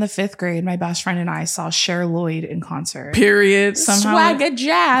I was in the 5th grade, my best friend and I saw Cher Lloyd in concert. Period. Somehow, Swagga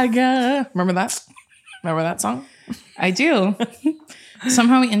Jagga. Remember that? Remember that song? I do.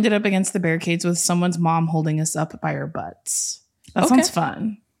 Somehow we ended up against the barricades with someone's mom holding us up by our butts. That sounds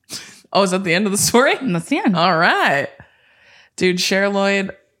fun. Oh, is that the end of the story? And that's the end. All right. Dude, Cher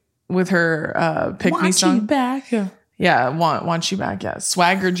Lloyd with her Pick Me song. Want You Back. Yeah, want You Back. Yeah.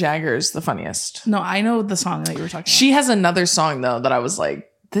 Swagger Jagger's the funniest. No, I know the song that you were talking about. She has another song, though, that I was like,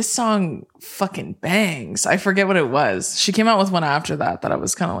 this song fucking bangs. I forget what it was. She came out with one after that I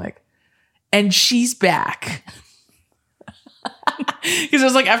was kind of like, and she's back. Because it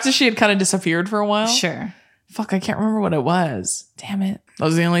was like after she had kind of disappeared for a while. Sure. Fuck, I can't remember what it was. Damn it.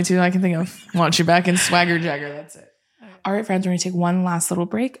 Those are the only two I can think of. Want You Back and Swagger Jagger. That's it. All right, friends, we're going to take one last little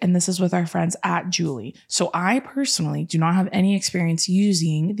break, and this is with our friends at Julie. So I personally do not have any experience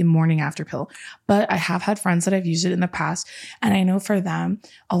using the morning after pill, but I have had friends that have used it in the past, and I know for them,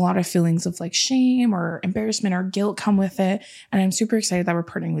 a lot of feelings of like shame or embarrassment or guilt come with it, and I'm super excited that we're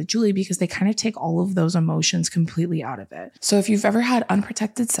partnering with Julie because they kind of take all of those emotions completely out of it. So if you've ever had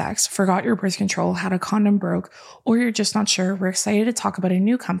unprotected sex, forgot your birth control, had a condom broke, or you're just not sure, we're excited to talk about a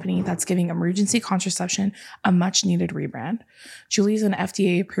new company that's giving emergency contraception a much needed rebrand. Julie is an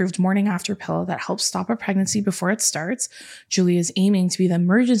FDA-approved morning after pill that helps stop a pregnancy before it starts. Julie is aiming to be the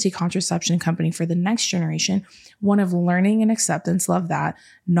emergency contraception company for the next generation, one of learning and acceptance, love that,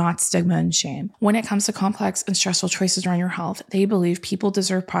 not stigma and shame. When it comes to complex and stressful choices around your health, they believe people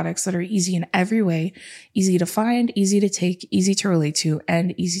deserve products that are easy in every way, easy to find, easy to take, easy to relate to,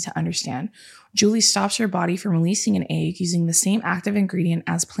 and easy to understand. Julie stops your body from releasing an egg using the same active ingredient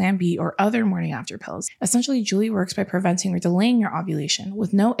as Plan B or other morning after pills. Essentially, Julie works by preventing or delaying your ovulation.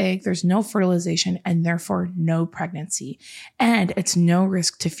 With no egg, there's no fertilization and therefore no pregnancy. And it's no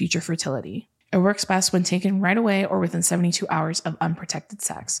risk to future fertility. It works best when taken right away or within 72 hours of unprotected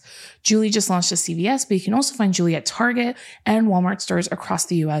sex. Julie just launched a CVS, but you can also find Julie at Target and Walmart stores across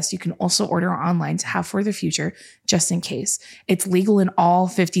the US. You can also order online to have for the future, just in case. It's legal in all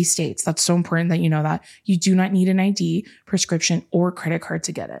 50 states. That's so important that you know that. You do not need an ID, prescription, or credit card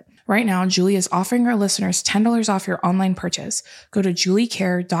to get it. Right now, Julie is offering our listeners $10 off your online purchase. Go to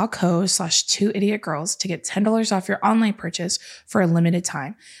juliecare.co/2idiotgirls to get $10 off your online purchase for a limited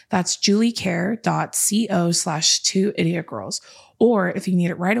time. That's juliecare.co/2idiotgirls. Or if you need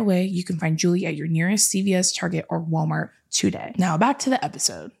it right away, you can find Julie at your nearest CVS, Target, or Walmart today. Now back to the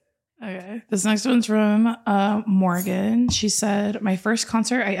episode. Okay. This next one's from Morgan. She said, my first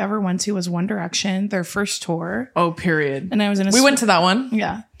concert I ever went to was One Direction, their first tour. Oh, period. And I was in a We went to that one.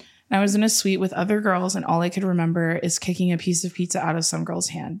 Yeah. And I was in a suite with other girls, and all I could remember is kicking a piece of pizza out of some girl's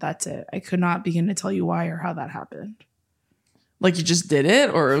hand. That's it. I could not begin to tell you why or how that happened. Like you just did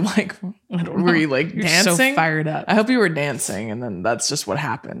it, or like I don't know. were you like You're dancing? so fired up. I hope you were dancing, and then that's just what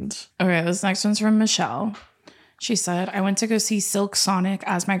happened. Okay, this next one's from Michelle. She said, I went to go see Silk Sonic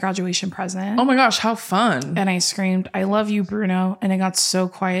as my graduation present. Oh my gosh, how fun. And I screamed, I love you, Bruno. And it got so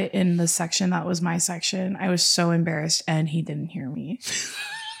quiet in the section that was my section. I was so embarrassed, and he didn't hear me.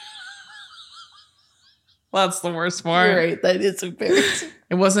 That's the worst part. You're right, that is embarrassing.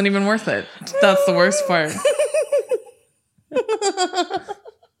 It wasn't even worth it. That's the worst part.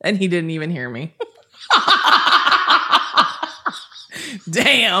 And he didn't even hear me.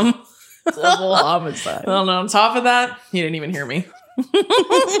 Damn. Double homicide. Well, on top of that, you didn't even hear me.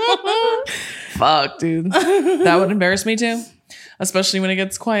 Fuck, dude. That would embarrass me too. Especially when it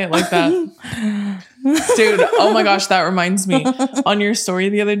gets quiet like that. Dude, oh my gosh, that reminds me. On your story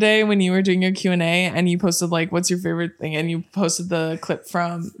the other day when you were doing your Q&A and you posted like, what's your favorite thing? And you posted the clip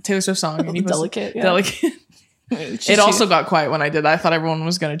from Taylor Swift's song. And you posted Delicate. Yeah. Delicate. It also got quiet when I did that. I thought everyone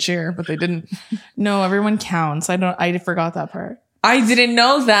was going to cheer, but they didn't. No, everyone counts. I forgot that part. I didn't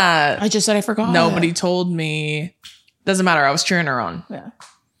know that. I just said I forgot. Nobody told me. Doesn't matter. I was cheering her on. Yeah.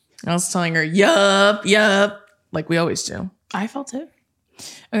 I was telling her, yup, like we always do. I felt it.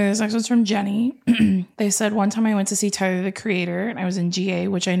 Okay, this next one's from Jenny. They said, one time I went to see Tyler, the Creator, and I was in GA,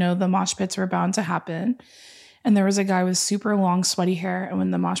 which I know the mosh pits were bound to happen. And there was a guy with super long, sweaty hair. And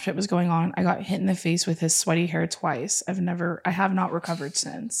when the mosh pit was going on, I got hit in the face with his sweaty hair twice. I have not recovered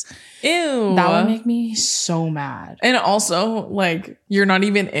since. Ew. That would make me so mad. And also, like, you're not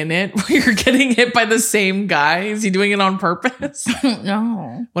even in it. You're getting hit by the same guy. Is he doing it on purpose?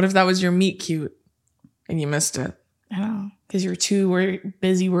 No. What if that was your meet cute and you missed it? I know. Because you're too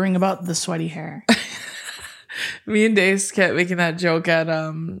busy worrying about the sweaty hair. Me and Dace kept making that joke at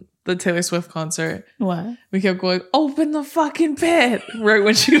the Taylor Swift concert. What? We kept going, open the fucking pit. Right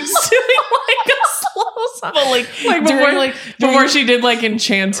when she was doing like a slow song. But before she did like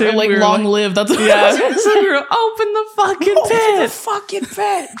Enchanted. Or like Long Live. That's what yeah. So we were, open the fucking pit. Open the fucking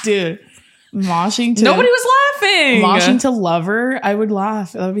pit. Dude. Moshing to nobody was laughing. Moshing to Lover, I would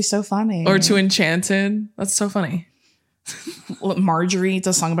laugh. That would be so funny. Or to Enchanted. That's so funny. Marjorie, it's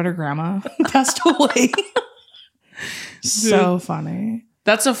a song about her grandma passed away. So funny.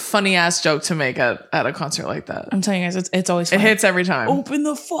 That's a funny ass joke to make at a concert like that. I'm telling you guys, it's always fun. It hits every time. Open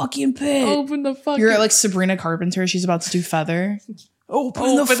the fucking pit. Open the fucking. You're like Sabrina Carpenter. She's about to do Feather.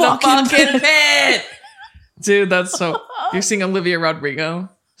 Open the fucking pit. Dude, that's so. You're seeing Olivia Rodrigo.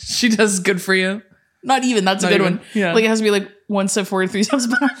 She does Good For You. Not even. That's a good one. Yeah. Like it has to be like 1 step forward, 3 steps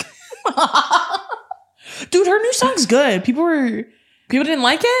back. Dude, her new song's good. People didn't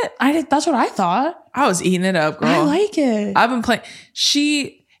like it? That's what I thought. I was eating it up, girl. I like it. I've been playing.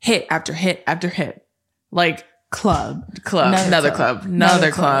 She hit after hit after hit. Like club. Another club.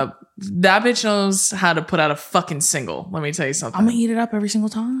 That bitch knows how to put out a fucking single. Let me tell you something. I'm gonna eat it up every single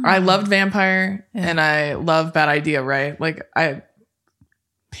time. I loved Vampire and I love Bad Idea, right?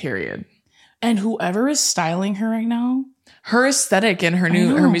 Period. And whoever is styling her right now, her aesthetic and her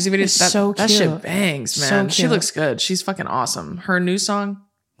music videos, so cute. That shit bangs, man. So she looks good. She's fucking awesome. Her new song.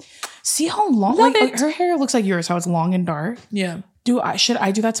 See how long like her hair looks like yours, how it's long and dark. Yeah. Should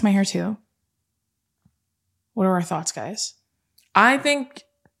I do that to my hair too? What are our thoughts, guys? I think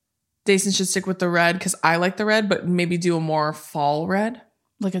Dason should stick with the red because I like the red, but maybe do a more fall red.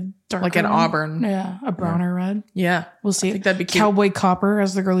 Like a dark, like an auburn. Yeah, a browner red. Yeah. We'll see. I think that'd be cute. Cowboy copper,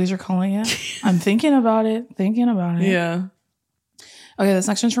 as the girlies are calling it. I'm thinking about it. Yeah. Okay, this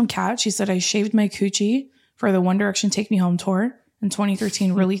next one's from Kat. She said, I shaved my coochie for the One Direction Take Me Home tour in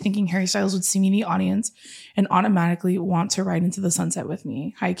 2013, really thinking Harry Styles would see me in the audience and automatically want to ride into the sunset with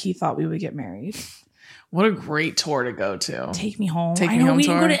me. High key thought we would get married. What a great tour to go to. Take Me Home. Take Me Home we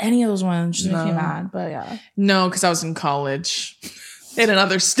tour. didn't go to any of those ones. Just makes me mad, but yeah. No, because I was in college in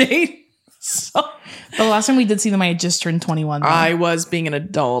another state. So the last time we did see them, I had just turned 21. Though. I was being an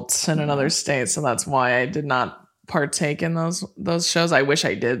adult in another state, so that's why I did not partake in those shows. I wish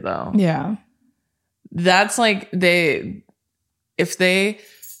I did though. Yeah. That's like if they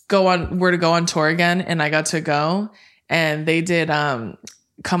were to go on tour again and I got to go and they did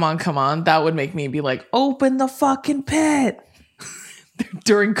Come On, that would make me be like, open the fucking pit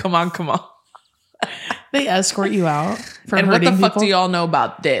during Come On. They escort you out for and what the fuck people? do y'all know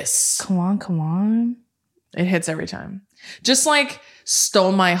about this? Come on. It hits every time. Just like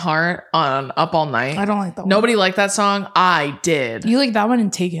Stole My Heart on Up All Night. I don't like that one. Nobody liked that song. I did. You like that one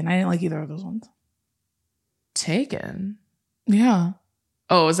and Taken. I didn't like either of those ones. Taken? Yeah.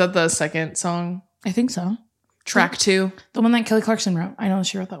 Oh, is that the second song? I think so. Track 2? The one that Kelly Clarkson wrote. I know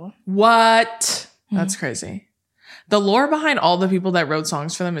she wrote that one. What? Mm-hmm. That's crazy. The lore behind all the people that wrote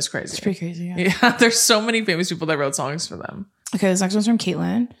songs for them is crazy. It's pretty crazy, Yeah, there's so many famous people that wrote songs for them. Okay, this next one's from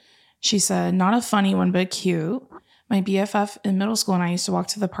Caitlin. She said, not a funny one, but cute. My BFF in middle school and I used to walk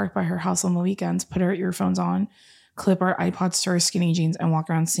to the park by her house on the weekends, put our earphones on, clip our iPods to our skinny jeans, and walk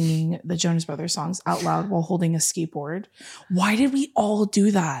around singing the Jonas Brothers songs out loud while holding a skateboard. Why did we all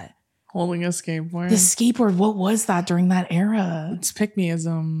do that? Holding a skateboard? The skateboard, what was that during that era? It's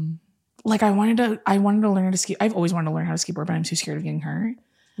pick-me-ism. Like I wanted to learn how to skate. I've always wanted to learn how to skateboard, but I'm too scared of getting hurt.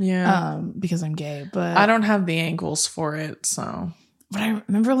 Yeah. Because I'm gay. But I don't have the ankles for it, so. But I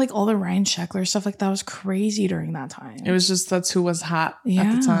remember like all the Ryan Sheckler stuff like that was crazy during that time. It was just that's who was hot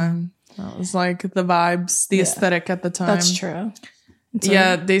at the time. That was like the vibes, the aesthetic at the time. That's true. So,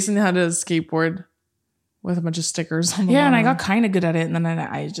 yeah, Dason had a skateboard with a bunch of stickers on the and I bottom. got kind of good at it, and then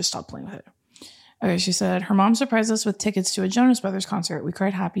I just stopped playing with it. Okay, she said, her mom surprised us with tickets to a Jonas Brothers concert. We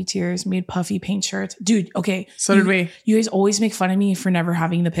cried happy tears, made puffy paint shirts. Dude, okay. So did we. You guys always make fun of me for never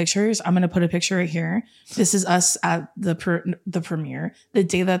having the pictures. I'm going to put a picture right here. This is us at the premiere, the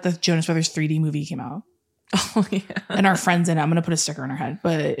day that the Jonas Brothers 3D movie came out. Oh, yeah. And our friends in it. I'm going to put a sticker on our head,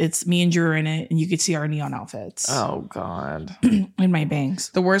 but it's me and Drew in it, and you could see our neon outfits. Oh, God. And my bangs.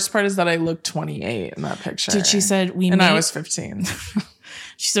 The worst part is that I look 28 in that picture. Dude, she said I was 15.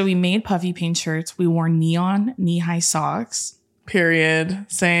 She said we made puffy paint shirts. We wore neon knee-high socks. Period.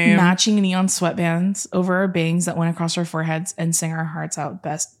 Same. Matching neon sweatbands over our bangs that went across our foreheads and sang our hearts out.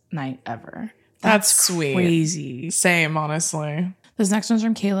 Best night ever. That's sweet. Crazy. Same, honestly. This next one's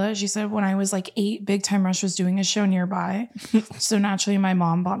from Kayla. She said, when I was like 8, Big Time Rush was doing a show nearby. So naturally, my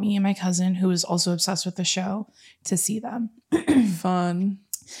mom bought me and my cousin, who was also obsessed with the show, to see them. Fun.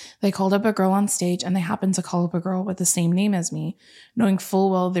 They called up a girl on stage, and they happened to call up a girl with the same name as me. Knowing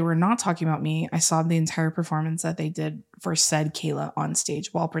full well they were not talking about me, I saw the entire performance that they did for said Kayla on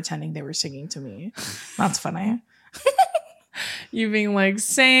stage while pretending they were singing to me. That's funny. You being like,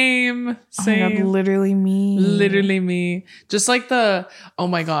 same. Oh my God, literally me. Literally me. Just like oh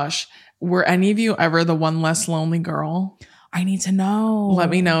my gosh. Were any of you ever the one less lonely girl? I need to know. Let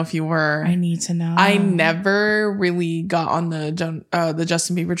me know if you were. I need to know. I never really got on the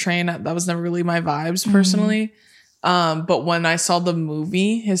Justin Bieber train. That was never really my vibes personally. But when I saw the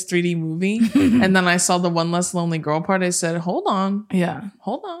movie, his 3D movie, and then I saw the one less lonely girl part, I said, hold on. Yeah.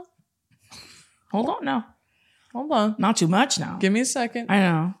 Hold on. Hold on now. Hold on. Not too much now. Give me a second. I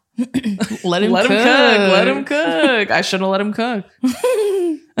know. Let him cook. Let him cook. I should have let him cook.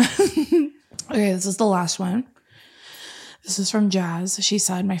 Okay, this is the last one. This is from Jazz. She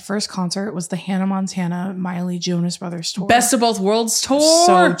said, my first concert was the Hannah Montana Miley Jonas Brothers tour. Best of Both Worlds tour.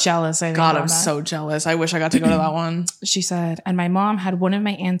 So jealous. God, I'm so jealous. I wish I got to go to that one. She said, and my mom had one of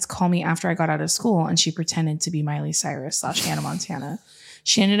my aunts call me after I got out of school, and she pretended to be Miley Cyrus / Hannah Montana.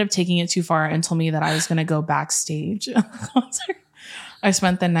 She ended up taking it too far and told me that I was going to go backstage at the concert. I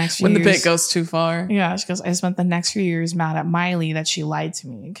spent the next few years... When the bit goes too far. Yeah, she goes, I spent the next few years mad at Miley that she lied to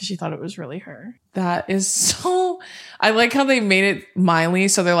me because she thought it was really her. That is so... I like how they made it Miley.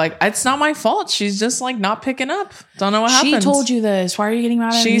 So they're like, it's not my fault. She's just like not picking up. Don't know what happened. She told you this. Why are you getting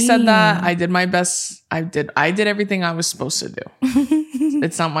mad at me? She said that. I did my best. I did everything I was supposed to do.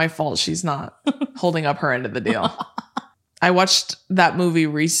 It's not my fault. She's not holding up her end of the deal. I watched that movie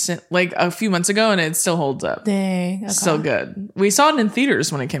like a few months ago, and it still holds up. Dang. Okay. So good. We saw it in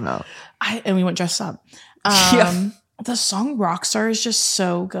theaters when it came out. And we went dressed up. The song Rockstar is just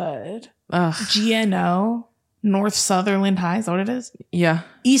so good. GNO, North Sutherland High. Is that what it is? Yeah.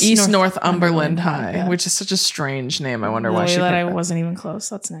 East Northumberland High, yeah. Which is such a strange name. I wonder why she picked that. I that. wasn't even close.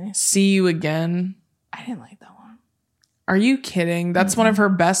 That's nice. See You Again. I didn't like that one. Are you kidding? That's one of her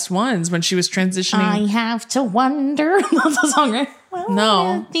best ones when she was transitioning. I have to wonder. That's the song, right?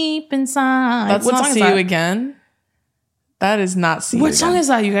 No. Deep inside. That's what not song See is that? You Again. That is not See You Again. What song is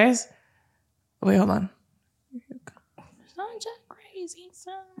that, you guys? Wait, hold on. Such a crazy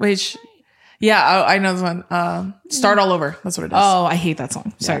song. Wait. Yeah, I know this one. Start All Over. That's what it is. Oh, I hate that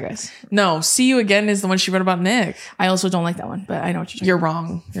song. Sorry, guys. No, See You Again is the one she wrote about Nick. I also don't like that one, but I know what you're talking You're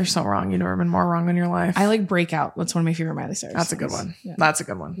wrong. You're so wrong. You've never been more wrong in your life. I like Breakout. That's one of my favorite Miley Cyrus That's a songs. good one. Yeah. That's a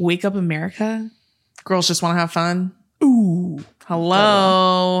good one. Wake Up America. Girls Just Want to Have Fun. Ooh.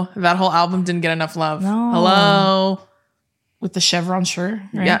 Hello. That whole album didn't get enough love. No. Hello. With the chevron shirt,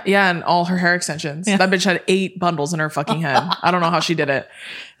 right? Yeah, and all her hair extensions. Yeah. That bitch had 8 bundles in her fucking head. I don't know how she did it.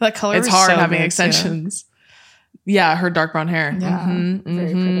 That color It's was hard so having good, extensions. Yeah, her dark brown hair. Yeah,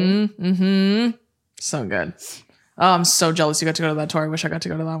 very pretty. So good. Oh, I'm so jealous you got to go to that tour. I wish I got to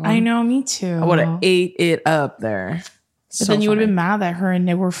go to that one. I know, me too. I would have ate it up there. But then you would have been mad that her and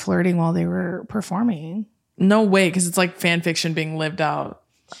Nick were flirting while they were performing. No way, because it's like fan fiction being lived out.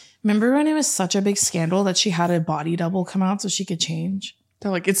 Remember when it was such a big scandal that she had a body double come out so she could change? They're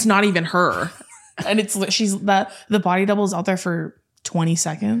like, it's not even her. And the body double is out there for 20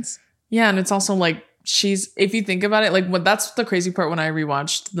 seconds. Yeah, and it's also like if you think about it, like that's the crazy part when I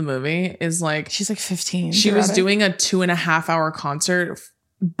rewatched the movie is like she's like 15. She was doing a 2.5 hour concert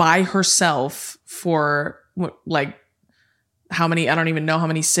by herself for like how many, I don't even know how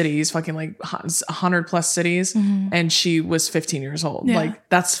many cities, fucking like 100 plus cities. Mm-hmm. And she was 15 years old. Yeah. Like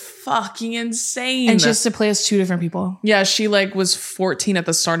that's fucking insane. And just to play as 2 different people. Yeah. She like was 14 at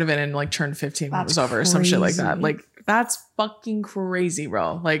the start of it and like turned 15 when it was over or some shit like that. Like that's fucking crazy,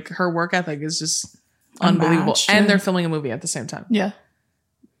 bro. Like her work ethic is just unbelievable. And they're filming a movie at the same time. Yeah.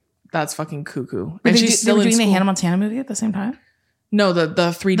 That's fucking cuckoo. And she's they were in doing the school. Hannah Montana movie at the same time? No, the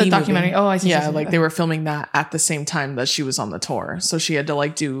 3D The documentary. movie. Oh, I see. Yeah, like they were filming that at the same time that she was on the tour. So she had to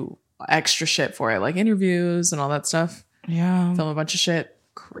like do extra shit for it, like interviews and all that stuff. Yeah. Film a bunch of shit.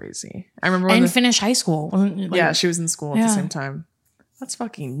 Crazy. I remember when And finish high school. Wasn't it, like, yeah, she was in school at the same time. That's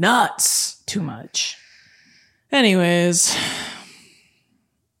fucking nuts. too much. Anyways,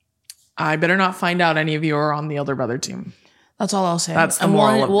 I better not find out any of you are on the older brother team. That's all I'll say. That's the And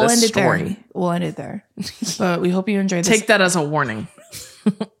moral of this story. There. We'll end it there. But we hope you enjoyed this. Take that as a warning.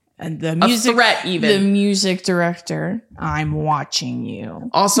 And the music, a threat, even. The music director, I'm watching you.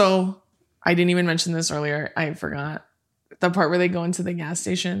 Also, I didn't even mention this earlier. I forgot. The part where they go into the gas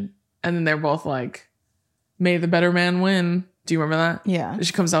station and then they're both like, may the better man win. Do you remember that? Yeah.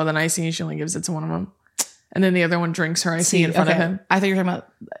 She comes out with an icy and she only gives it to one of them. And then the other one drinks her icy in front of him. I thought you were talking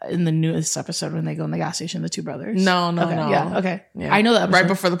about in the newest episode when they go in the gas station, the two brothers. No. Yeah, okay. Yeah. I know that episode. Right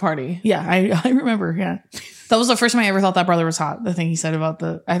before the party. Yeah, I remember, yeah. That was the first time I ever thought that brother was hot. The thing he said about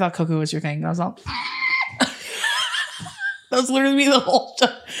I thought Coco was your thing. And I was all... that was literally me the whole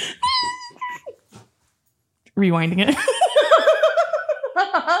show. Rewinding it.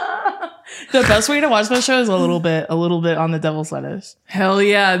 The best way to watch that show is a little bit on the devil's lettuce. Hell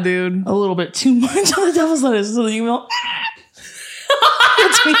yeah, dude. A little bit too much on the devil's lettuce. So you will.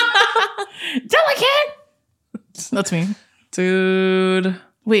 That's me. Delicate. That's me. Dude.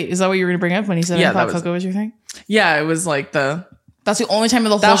 Wait, is that what you were going to bring up when he said I thought Coco was your thing? Yeah, it was like that's the only time of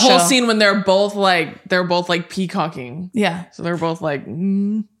the that whole show. scene when they're both like peacocking. Yeah. So they're both like,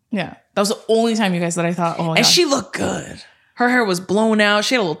 Yeah. That was the only time, you guys, that I thought, oh my God. And she looked good. Her hair was blown out.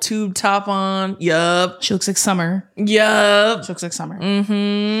 She had a little tube top on. Yup. She looks like summer. Yup. She looks like summer.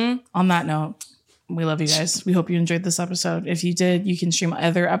 Mm-hmm. On that note, we love you guys. We hope you enjoyed this episode. If you did, you can stream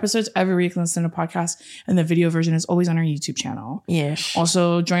other episodes every week and listen to podcasts. And the video version is always on our YouTube channel. Yes.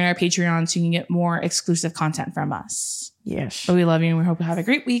 Also, join our Patreon so you can get more exclusive content from us. Yes. But we love you and we hope you have a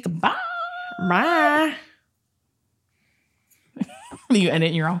great week. Bye. Bye. You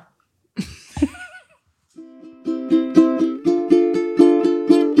edit your own.